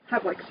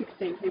have like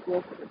 16 people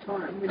off at a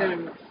time. We don't have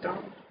enough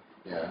staff.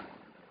 Yeah.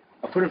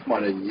 I put it for my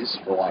New Year's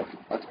for like,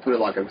 I put it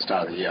like at the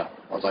start of the year.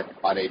 I was like,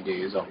 I need New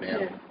Year's off now.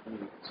 Yeah.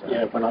 So,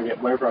 Yeah,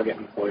 wherever I get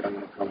employed, I'm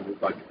going to come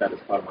with like that as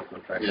part of my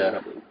contract. Yeah.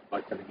 I'm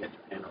like going to get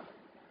Japan off.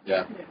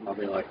 Yeah. And I'll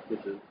be like, this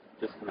is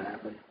just going to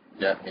happen.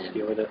 Yeah. In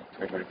Deal with it.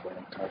 2024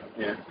 October.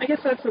 Yeah. I guess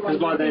that's the one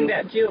Because by thing then-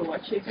 about Jill.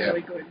 Like she's Yeah.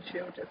 really good.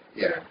 She'll just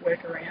sort of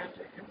work around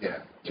it. Yeah.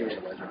 Jill's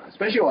a legend.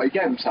 Especially like, you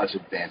gave them such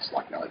advanced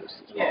like notice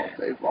as well. Yeah.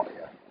 They've like,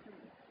 yeah.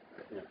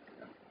 Yeah.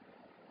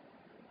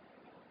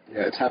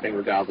 Yeah, it's happening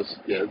regardless.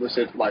 Yeah,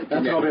 listen, like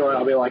That's what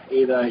I'll be like,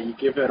 either you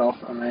give it off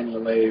and then you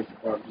leave,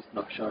 or I'm just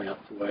not showing up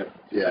to work.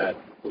 Yeah.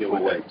 Deal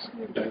For with weeks.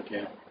 it. Don't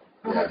care.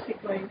 I'll Yeah. have sick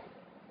leave.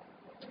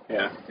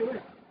 Yeah. Let's do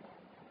it.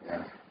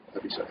 Yeah,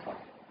 that'd be so fun.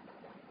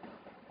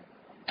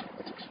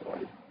 That's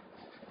exciting.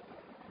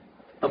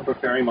 I'm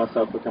preparing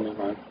myself for coming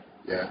home.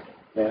 Yeah.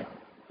 Yeah.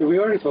 Did we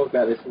already talk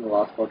about this in the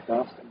last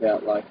podcast?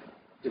 About like,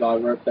 did I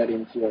rope that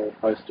into your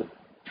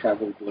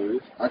post-travel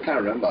blues? I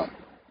can't remember.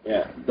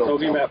 Yeah. Don't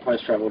Talking tell. about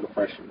post-travel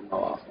depression in the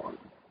last one.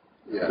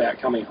 Yeah. About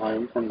coming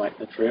home from like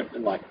the trip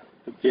and like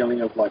the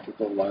feeling of like it's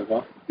all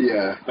over.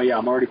 Yeah. But yeah,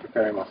 I'm already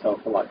preparing myself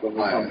for like when we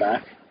come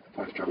back,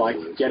 Post-travel like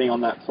blues. getting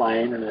on that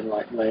plane and then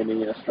like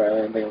landing in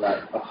Australia and being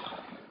like, oh,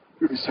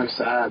 It would be so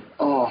sad.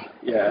 Oh,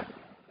 yeah,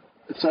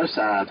 it's so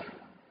sad.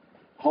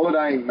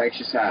 Holidaying makes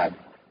you sad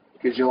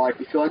because you're like,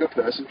 you feel like a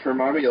person for a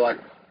moment. You're like,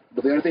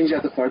 but the only things you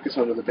have to focus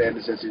on with the band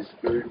is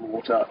food,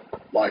 water,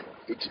 like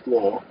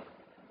explore.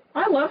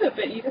 I love it,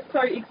 but you're just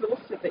so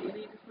exhausted that you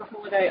need a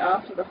holiday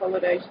after the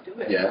holiday to do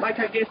it. Yeah. Like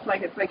I guess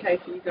like it's okay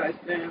for you guys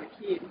to don't have a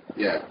kid,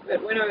 Yeah.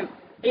 but when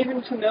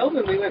even to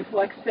Melbourne, we went for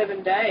like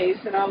 7 days,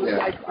 and I was Yeah.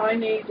 like, I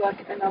need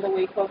like another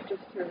week off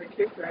just to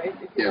recuperate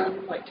because Yeah.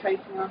 I'm like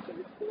chasing after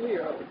this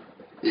 4-year-old.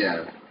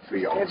 Yeah. For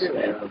yours.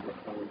 Everywhere.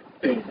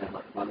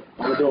 I'm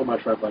gonna do all my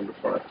traveling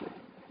before I fly.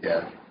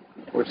 Yeah.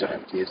 Or just don't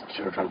have kids.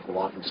 Should have traveled for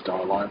life and just die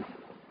alone.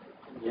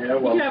 Yeah, You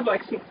well, can have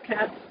like 6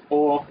 cats.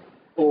 or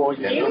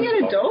Yeah, Are you no,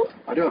 gonna get a dog?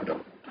 I do have a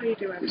dog. Oh, you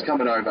do have. He's a dog.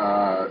 coming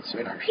over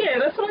soon, actually. Yeah,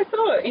 that's what I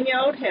thought. In your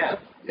old house.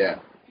 Yeah.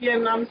 Yeah,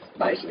 Mum's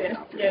place Mum's there.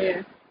 house, Yeah, yeah.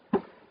 yeah.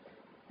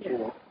 Yeah.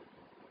 or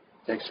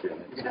Thanks for you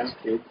that. can have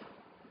kids,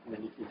 and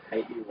then your kids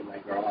hate you when they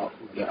grow up.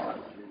 And Yeah. die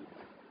alone.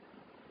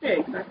 Yeah,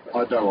 exactly.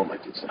 I don't want my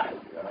kids to hate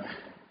me,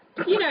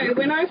 though. You know,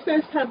 when I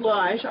first had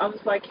Lige, I was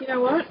like, you know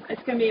what?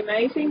 It's going to be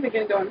amazing. We're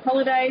going to go on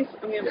holidays.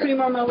 I'm going to put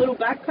him on my little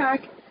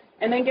backpack.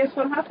 And then guess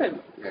what happened?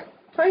 Yeah.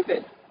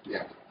 COVID.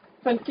 Yeah.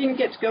 So I didn't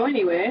get to go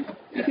anywhere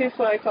Yeah. because,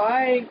 like,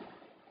 I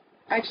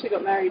actually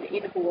got married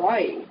in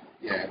Hawaii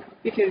Yeah.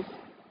 because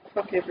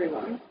fuck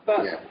everyone.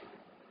 But, Yeah.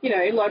 you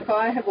know, like,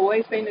 I have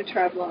always been a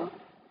traveller,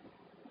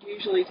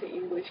 usually to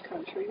English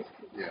countries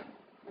because Yeah.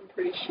 I'm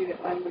pretty shit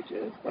at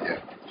languages. But Yeah.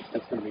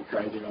 That's gonna be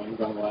crazy going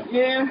away.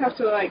 yeah, I have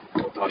to, like,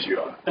 We don't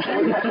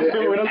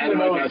even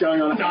know what's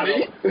going on.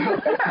 Nutty.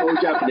 All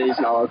Japanese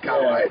now, I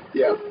can't Yeah. wait.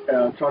 Yeah.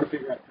 I'm trying to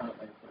figure out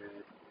currently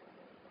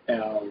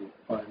where our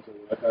phones will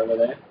work over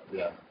there.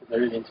 Yeah.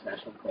 There is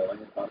international calling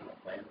as part of my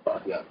plan,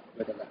 but Yeah.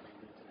 whether that means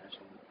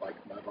international like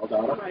mobile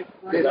data, like,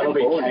 Yeah, that'll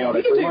be boring.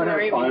 chaotic. You can We do won't have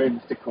roaming.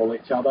 phones to call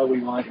each other. We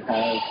might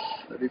have.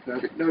 That'd be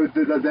perfect. No,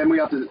 then we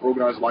have to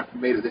organise, like,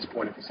 meet at this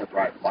point if we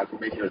separate. Like,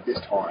 we'll meet here at this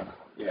time.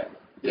 Yeah.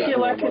 Yeah. you're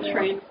like a Yeah.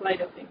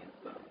 translator thing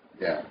as well.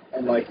 Yeah.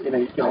 And like you know,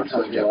 you I'll can just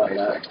learn country like Japanese for the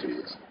that. next 2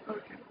 years.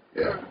 Okay.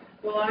 Yeah.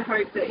 Well, I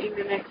hope that in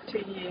the next 2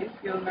 years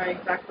you'll know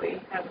exactly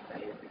how to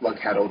say it. Like,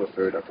 had order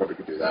food, I probably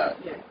could do that.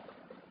 Yeah.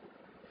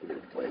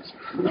 Please.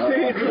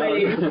 Food,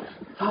 please.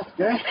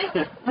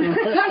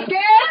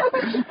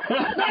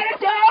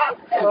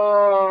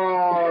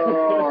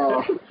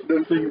 Oh,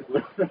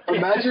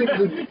 imagine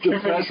the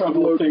depressed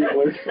look.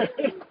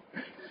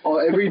 Oh,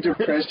 every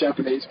depressed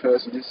Japanese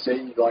person just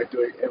seeing you like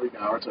doing every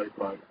Naruto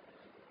quote.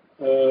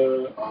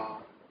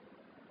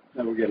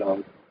 That will get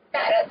old.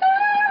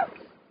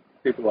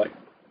 People like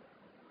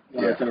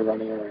Naruto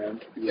running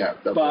around. Yeah,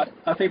 But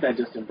I think they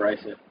just embrace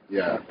it.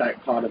 yeah, Like,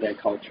 that part of their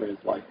culture is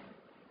like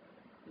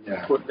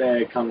yeah, put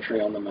their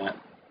country on the map.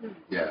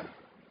 yeah,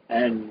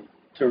 And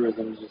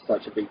tourism is just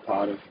such a big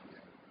part of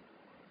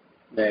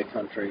their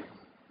country.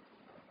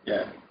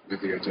 Yeah. we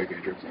have to go Tokyo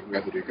drifting. We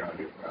have to go and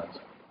do crowds.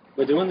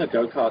 We're doing the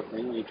go-kart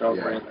thing. You drive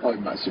Yeah, around. probably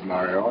Massive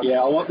Mario. Right?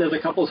 Yeah, there's a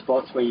couple of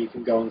spots where you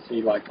can go and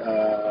see, like,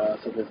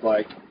 so there's,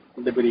 like,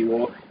 Liberty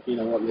Walk. You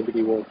know what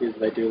Liberty Walk is?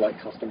 They do,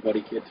 like, custom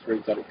body kits for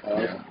exotic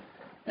cars. Yeah,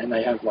 And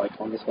they have, like,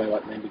 on display,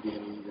 like,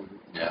 Lamborghinis and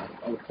yeah,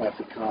 old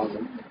classic cars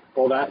and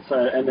all that. So,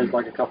 and there's,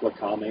 like, a couple of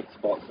car meet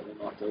spots that we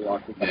might do,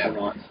 like, a couple Yeah. of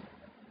nights.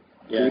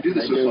 Can we do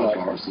the they Suicide like,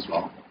 Forest as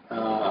well?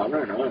 I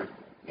don't know.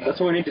 Yeah. That's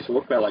what we need to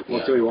talk about, like, what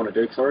Yeah. do we want to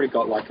do? Because I already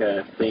got, like,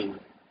 a thing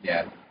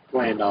Yeah,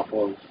 planned up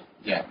of,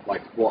 yeah,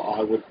 like, what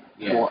I would,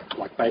 Yeah.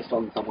 like, based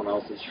on someone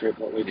else's trip,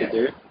 what we could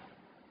Yeah. do.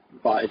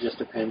 But it just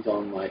depends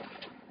on, like,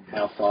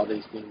 how far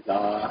these things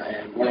are,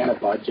 and we're on Yeah. a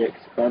budget,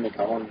 'cause we're only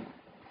going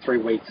 3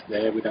 weeks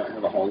there, we don't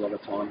have a whole lot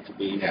of time to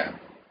be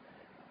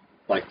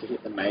like to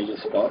hit the major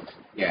spots.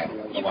 Yeah.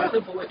 You've got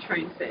the bullet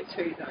trains there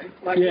too, though.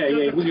 Like,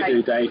 we can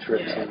do day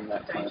trips and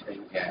that kind of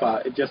thing. Yeah.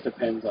 But it just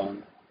depends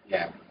on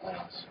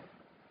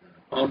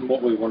on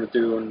what we want to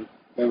do and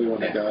where we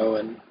want to go.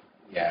 And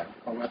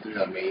I'm going to do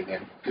that with me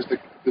then, because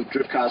the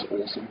drift car's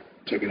awesome.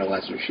 Checking all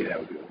that sort of shit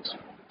out would be awesome.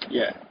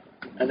 Yeah,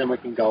 and then we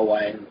can go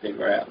away and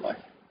figure out like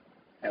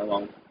how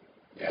long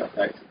that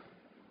takes.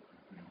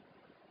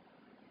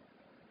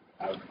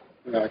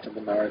 We're going to the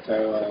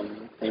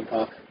Naruto theme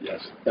park.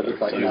 Yes. That looks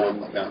like no,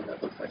 I'm not going.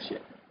 That looks like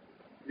shit.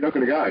 You're not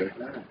going to go?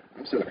 No.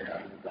 I'm still going to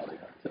go.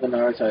 To the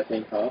Naruto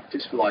theme park.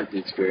 Just for like the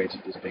experience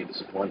of just being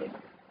disappointed.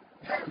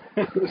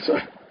 So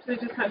they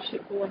just have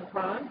shit falling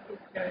apart?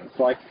 It's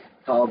like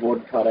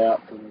cardboard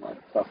cutouts and like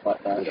stuff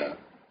like that. Yeah.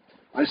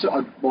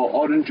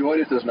 I'd enjoy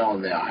it if there's no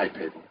one there. I hate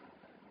people.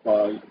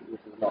 Well, this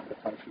is not the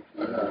country.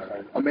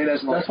 I mean,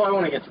 that's why I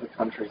want to get to the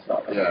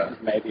countryside. Yeah.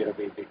 Maybe it'll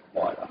be a bit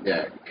quieter.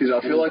 Yeah, because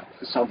I feel like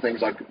for some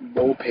things, like,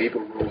 more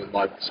people ruin,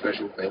 like,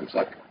 special things.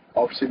 Like,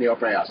 Sydney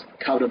Opera House,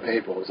 covered in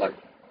people. It's like,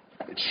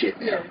 it's shit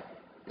now.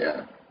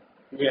 Yeah.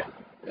 You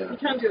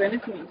can't do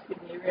anything in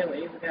Sydney,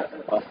 really, without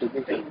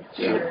the things.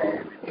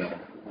 Yeah.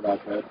 What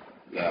I've heard.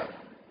 Yeah.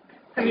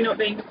 Have you not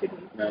been to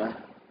Sydney? No.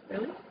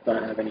 Really?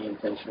 Don't have any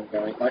intention of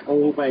going. Like,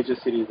 all major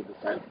cities are the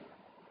same.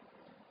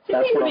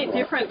 Sydney's a bit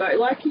different, though.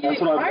 Like, that's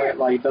what I've heard.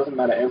 Like, it doesn't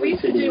matter. Every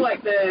city, do,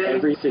 like,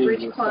 every city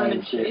bridge is the climb same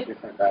and shit, shit.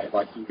 different day.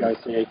 Like, you go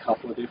see a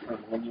couple of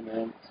different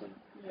monuments, and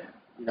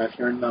you know, if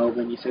you're in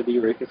Melbourne, you see the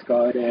Eureka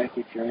Sky Deck.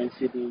 If you're in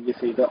Sydney, you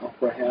see the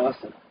Opera House.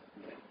 And,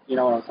 you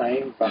know what I'm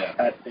saying? But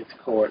at its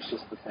core, it's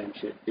just the same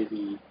shit.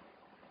 Busy.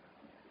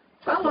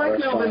 I like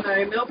Melbourne,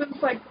 though.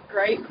 Melbourne's, like,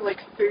 great for, like,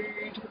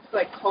 food. It's,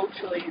 like,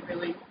 culturally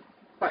really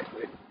quite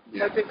good.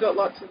 Yeah. Like, they've got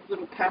lots of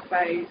little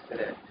cafes that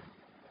are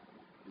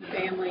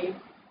family.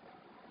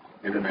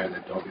 Every man and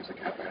their dog is a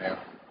cafe now.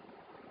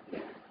 Yeah.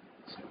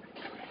 So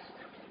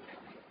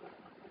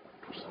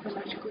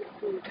much good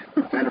food.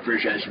 And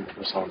appreciation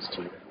for croissants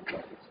too.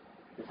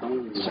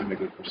 Chocolates. So many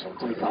good croissants.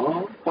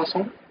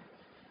 Croissant.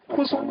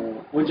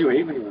 What did you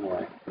eat when you went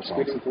away? Croissants.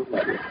 We didn't talk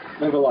about this.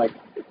 Remember, like,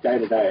 day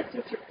to day.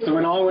 So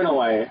when I went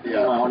away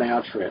on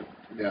our trip,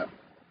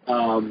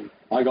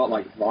 I got,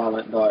 like,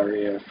 violent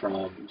diarrhea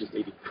from just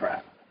eating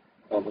crap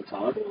all the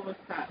time.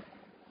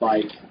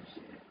 Like,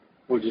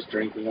 we're just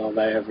drinking all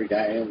day, every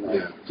day, and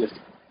like just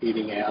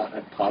eating out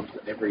at pubs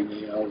every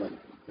meal, and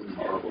it's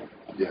horrible.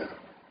 Yeah.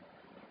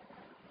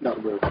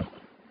 Not good.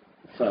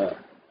 So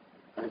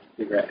I have to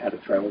figure out how to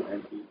travel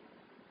empty,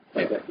 so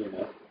that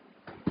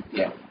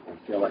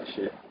I feel like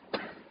shit.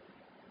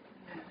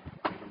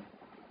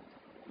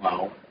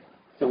 Wow.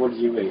 So what did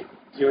you eat?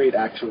 Did you eat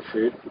actual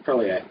food? You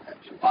probably ate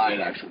actual food. I ate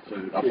actual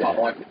food.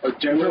 I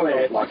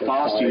generally like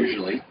fast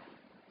usually.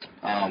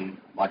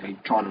 Like I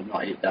try to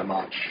not eat that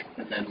much,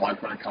 and then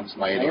like when it comes to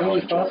my eating, I enjoy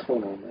it.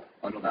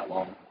 Not that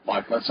long.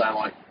 Like let's say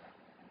like,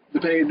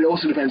 it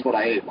also depends what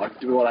I eat. Like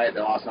what I ate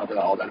the last night, I'll be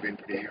like, oh, that'd been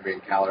pretty heavy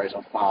in calories.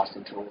 I'll fast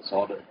until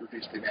so I'd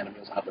reduce the amount of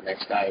meals I have the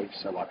next day,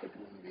 so like it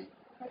wouldn't be.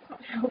 That's not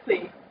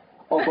healthy.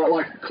 Oh, but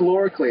like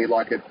calorically,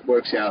 like it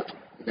works out.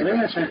 I think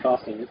actually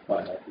fasting is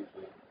quite healthy.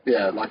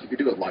 Yeah, like if you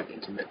do it like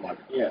intermittent, like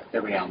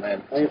every now and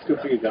then. I think it's good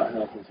for your gut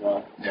health as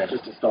well. Yeah.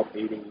 Just to stop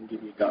eating and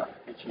give your gut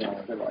a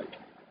chance to like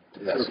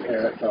repair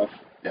sort itself.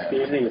 Yeah.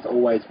 The thing is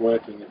always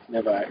working. It's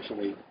never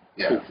actually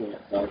fixing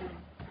itself.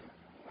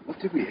 What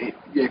did we eat?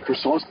 Yeah,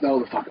 croissants. No,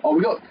 the fuck. Oh,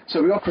 we got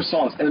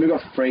croissants, and then we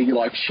got free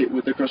like shit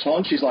with the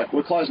croissants. She's like,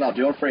 we're closing up. Do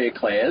you want free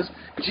eclairs?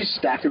 And she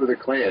stacked it with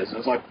eclairs. And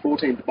it was like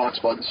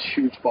 $14 by this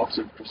huge box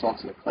of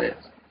croissants and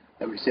eclairs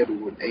that we said we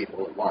wouldn't eat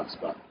all at once,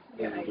 but.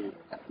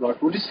 Like,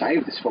 we'll just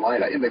save this for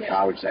later. In the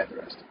car, we'll save the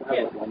rest. We'll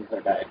have it one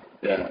per day.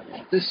 Yeah.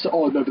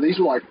 But these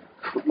were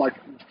like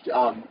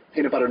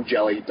peanut butter and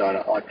jelly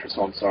donut, like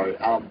croissants, sorry.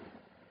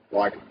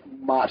 Like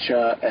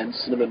matcha and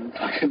cinnamon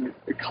fucking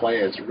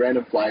eclairs,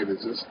 random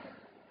flavours. It's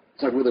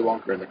like Willy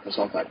Wonka in the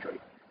croissant factory.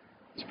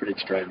 It's pretty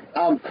extreme.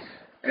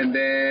 And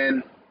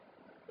then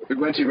we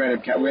went to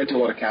a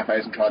lot of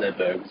cafes and tried their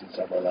burgers and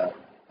stuff like that.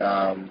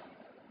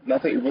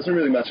 Nothing. It wasn't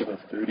really much of a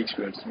food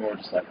experience. It's more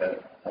just like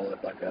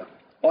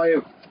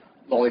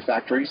lolly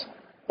factories,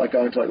 like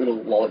going to like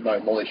little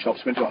lolly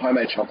shops. Went to a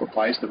homemade chocolate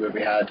place where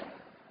we had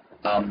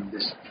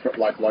this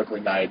like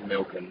locally made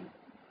milk and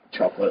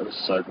chocolate. It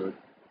was so good.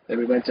 Then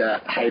we went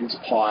to Hayden's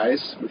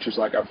Pies, which was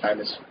like a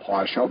famous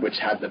pie shop, which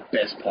had the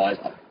best pies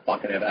I've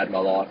fucking ever had in my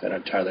life, and I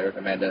totally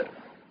recommend it.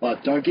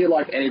 But don't get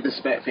like any of the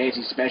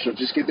fancy specials.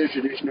 Just get the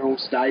traditional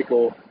steak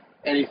or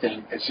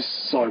anything. It's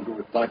just so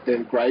good. Like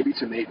the gravy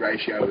to meat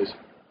ratio is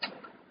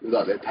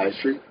like their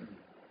pastry.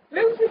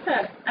 Where was this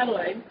at?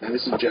 Adelaide? No,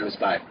 this is Jervis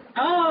Bay.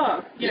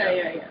 Oh,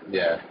 yeah.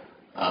 Yeah.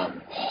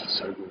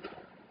 So good.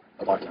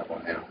 I'd like to have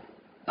one now.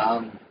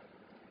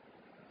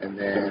 And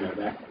then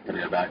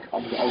gonna go back.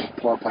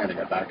 I'll plan to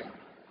go back.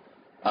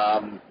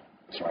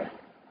 Sorry.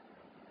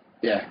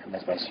 Yeah, and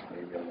that's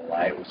basically really the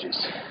way. It was just.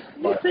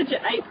 You said you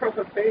ate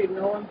proper food, and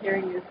all I'm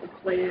hearing is the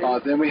clear. Oh,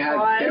 then we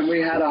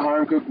had a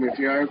home cooked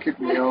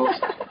meals.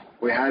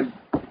 We had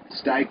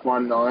steak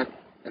one night.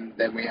 And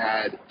then we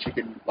had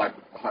chicken, like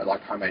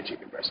homemade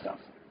chicken breast stuff.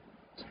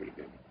 It's pretty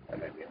good.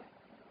 And then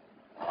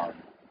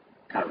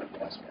can't remember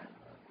the last one.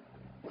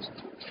 Wasn't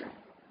too extreme.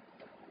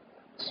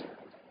 So,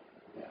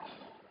 yeah.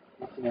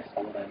 What's the next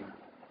holiday?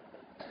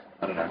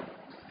 I don't know.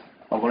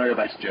 I want to go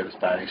back to Jervis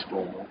Bay and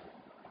explore more.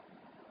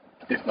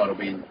 If not,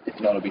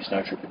 it'll be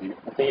snow trip with you.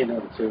 I think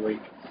another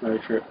 2-week snow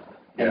trip.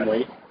 1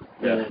 week.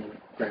 Yeah. And then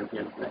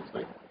Grampians next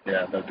week.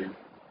 Yeah, that'd be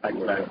Back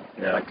to back.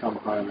 Yeah. Like come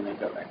home and then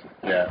go back.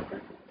 Yeah.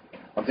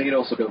 I'm thinking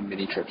also doing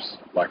mini trips,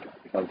 like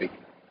if I'm a big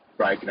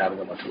break and having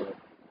that much work.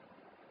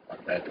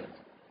 Like bad things.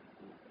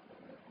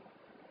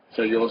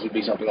 So yours would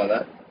be something like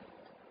that?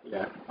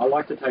 Yeah. I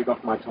like to take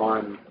off my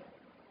time,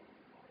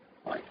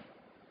 like,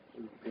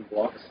 in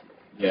blocks.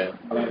 Yeah.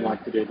 I don't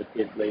like to do the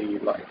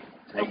piddly, like,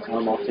 take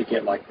time off to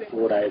get, like,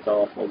 4 days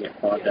off or get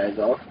 5 days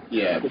off.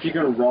 Yeah. If you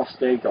can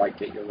roster, like,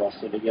 get your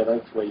roster together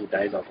to where your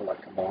days off are,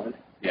 like, combined.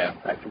 Yeah.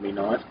 That can be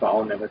nice, but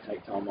I'll never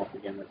take time off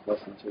again that's less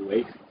than 2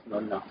 weeks. It's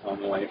not enough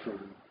time away from,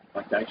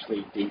 like, to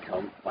actually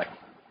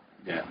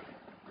Yeah.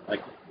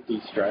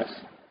 de-stress.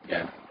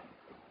 Yeah.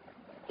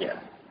 Yeah.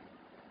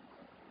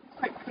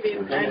 Like put in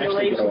And annual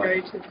actually leave to get go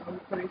away. to the Gold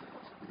Coast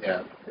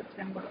Yeah.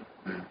 September.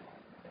 Mm.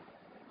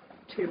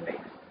 2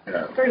 weeks.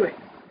 Yeah. 3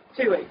 weeks.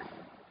 2 weeks.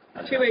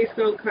 Okay. 2 weeks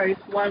Gold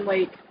Coast, 1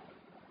 week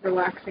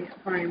relaxing at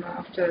home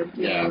after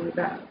dealing with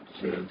that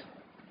shit. Mm.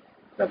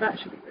 So that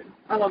should be good.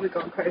 I love the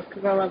Gold Coast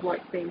because I love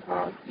like theme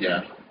parks,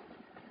 Yeah.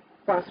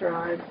 fast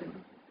rides,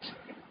 and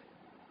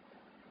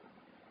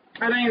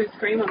I don't even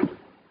scream on them.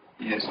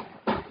 Yes.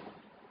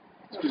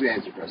 It's because the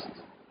antidepressants.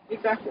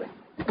 Exactly.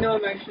 No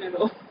emotion at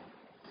all.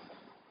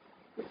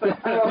 It's like,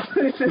 oh,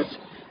 this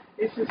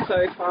is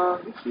so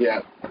fun.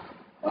 Yeah.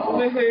 Oh.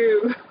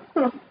 Woohoo!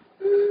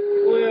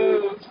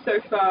 Woo! So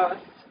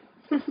fast.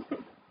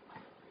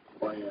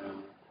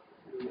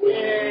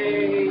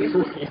 Yay!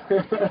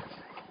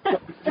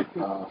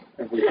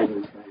 Everything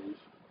is beige.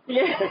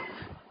 Yeah.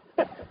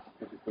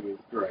 Everything is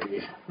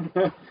grey.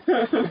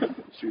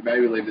 Should we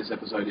maybe leave this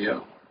episode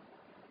here?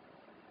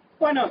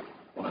 Why not?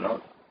 Why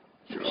not?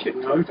 Sure.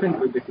 Should. I opened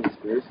with the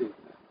conspiracy.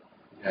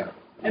 Yeah.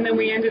 And then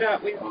we ended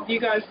up with you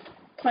guys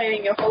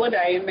planning your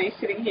holiday and me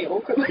sitting here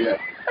awkwardly. Yeah.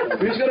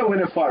 Who's going to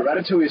win a fight?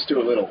 Ratatouille is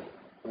Stuart Little.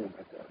 Oh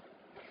my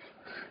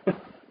god.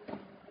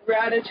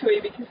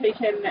 Ratatouille because he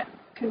can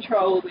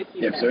control the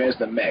Yeah, human. so he has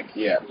the mech,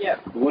 yeah. Yeah.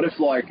 But what if,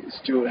 like,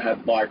 Stuart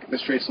had, like, the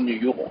streets in New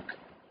York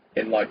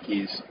in, like,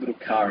 his little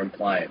car and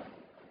plane?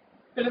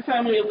 But it's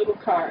only a little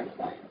car and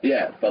plane.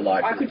 Yeah, but,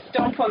 like... I could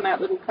stomp on that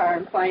little car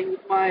and plane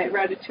with my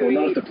Ratatouille.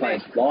 Well, not if the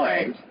plane's mech.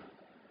 flying.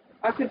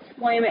 I could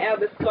slam it out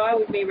of the sky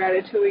with me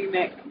Ratatouille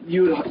mech.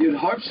 You'd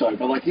hope so,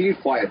 but, like, you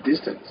could fly a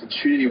distance and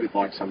shoot you with,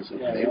 like, some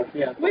sort of thing.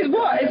 Yeah. With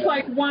what? It's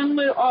like one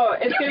little... Oh,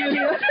 it's going to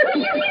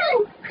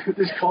be...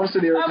 This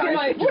constant irritation. I'll be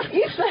like, what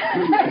is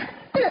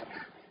that?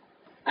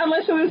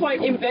 Unless it was,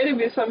 like, embedded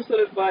with some sort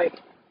of, like,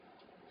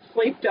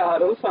 sleep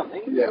dart or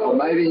something. Yeah, or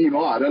maybe he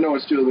might. I don't know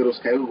what Stuart Little's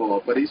capable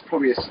of, but he's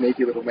probably a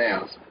sneaky little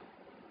mouse.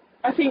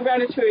 I think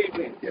Ratatouille would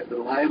win. Yeah,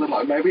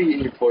 like, maybe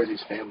he employs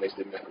his families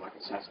to, like,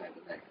 assassinate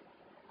the mech.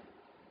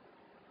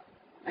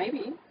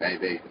 Maybe.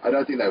 Maybe. I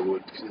don't think they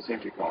would, because they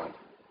seem too kind.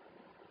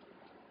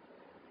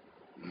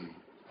 Mm.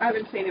 I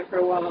haven't seen it for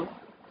a while.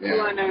 Yeah.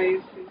 All I know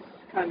is it's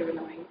kind of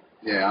annoying.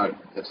 Yeah,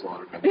 that's all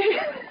I remember.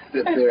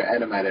 They're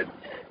animated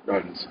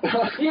rodents.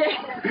 Yeah,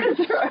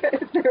 that's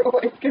right. They're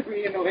always going to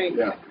be annoying.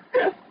 Yeah.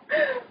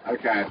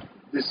 Okay,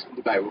 this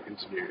debate will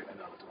continue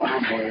another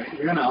time.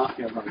 You're going to ask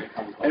everyone to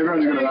come.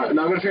 Everyone's going to know.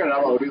 No, I'm going to figure it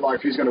out. It'll be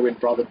like who's going to win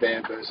Brother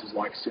Bear versus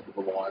like Sip of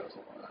the Lion or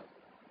something like that.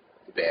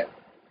 The bear.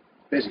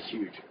 Bears are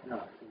huge.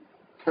 No.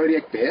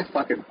 Kodiak bear,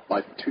 fucking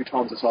like 2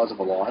 times the size of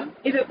a lion.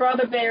 Is it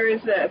Brother Bear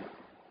is a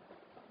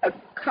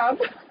cub?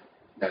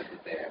 No, the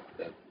bear.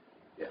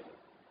 Yeah.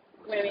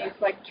 When he's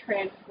like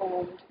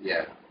transformed.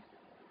 Yeah.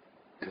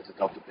 And it's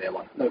adopted bear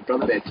like. No,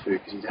 Brother Bear too,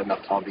 because he's had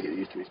enough time to get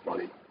used to his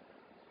body.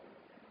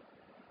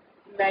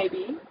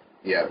 Maybe.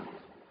 Yeah.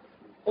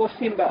 Or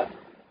Simba.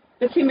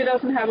 But Simba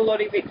doesn't have a lot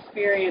of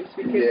experience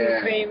because he's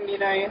been, you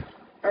know,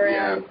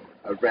 around. Yeah.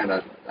 Around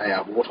a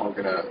warthog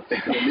and a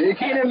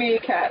meerkat. And a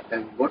meerkat.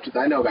 And what do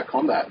they know about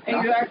combat?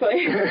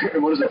 Exactly.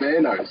 And what does a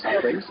bear know?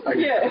 Some things.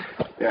 Okay. Yeah.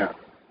 Yeah.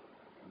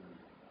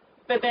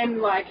 But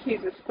then, like,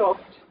 he's a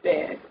soft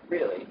bear,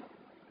 really.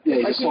 Yeah,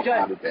 he's Like, a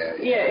soft-hearted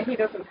bear. Yeah, he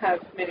doesn't have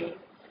many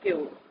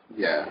skills.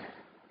 Yeah.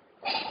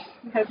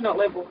 He has not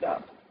leveled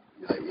up.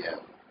 Yeah.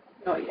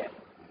 Not yet.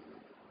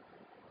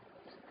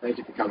 Thank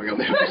you for coming on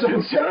the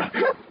episode, Sarah.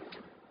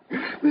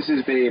 This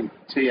has been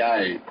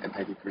TA, and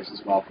thank you, Chris,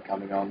 as well, for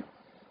coming on.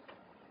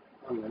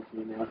 I'm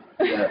listening now.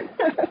 Yeah.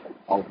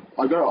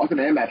 I've got an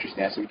air mattress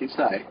now, so we can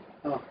stay.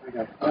 Oh,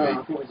 okay. I mean, I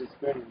thought it was just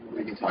spooning.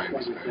 we can tell you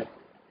What this is it?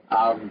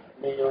 now.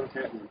 Me on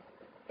Captain.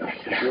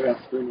 We're our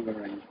spooning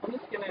arranged. I'm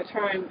just going to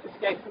try and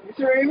escape from this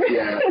room.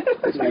 Yeah.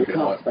 It's No, been you a bit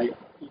hot.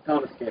 you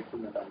can't escape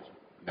from the dungeon.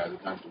 No, the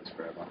dungeon is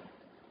forever.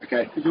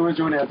 Okay. Did you want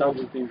to join our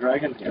Dungeons and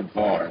Dragons?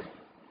 Goodbye.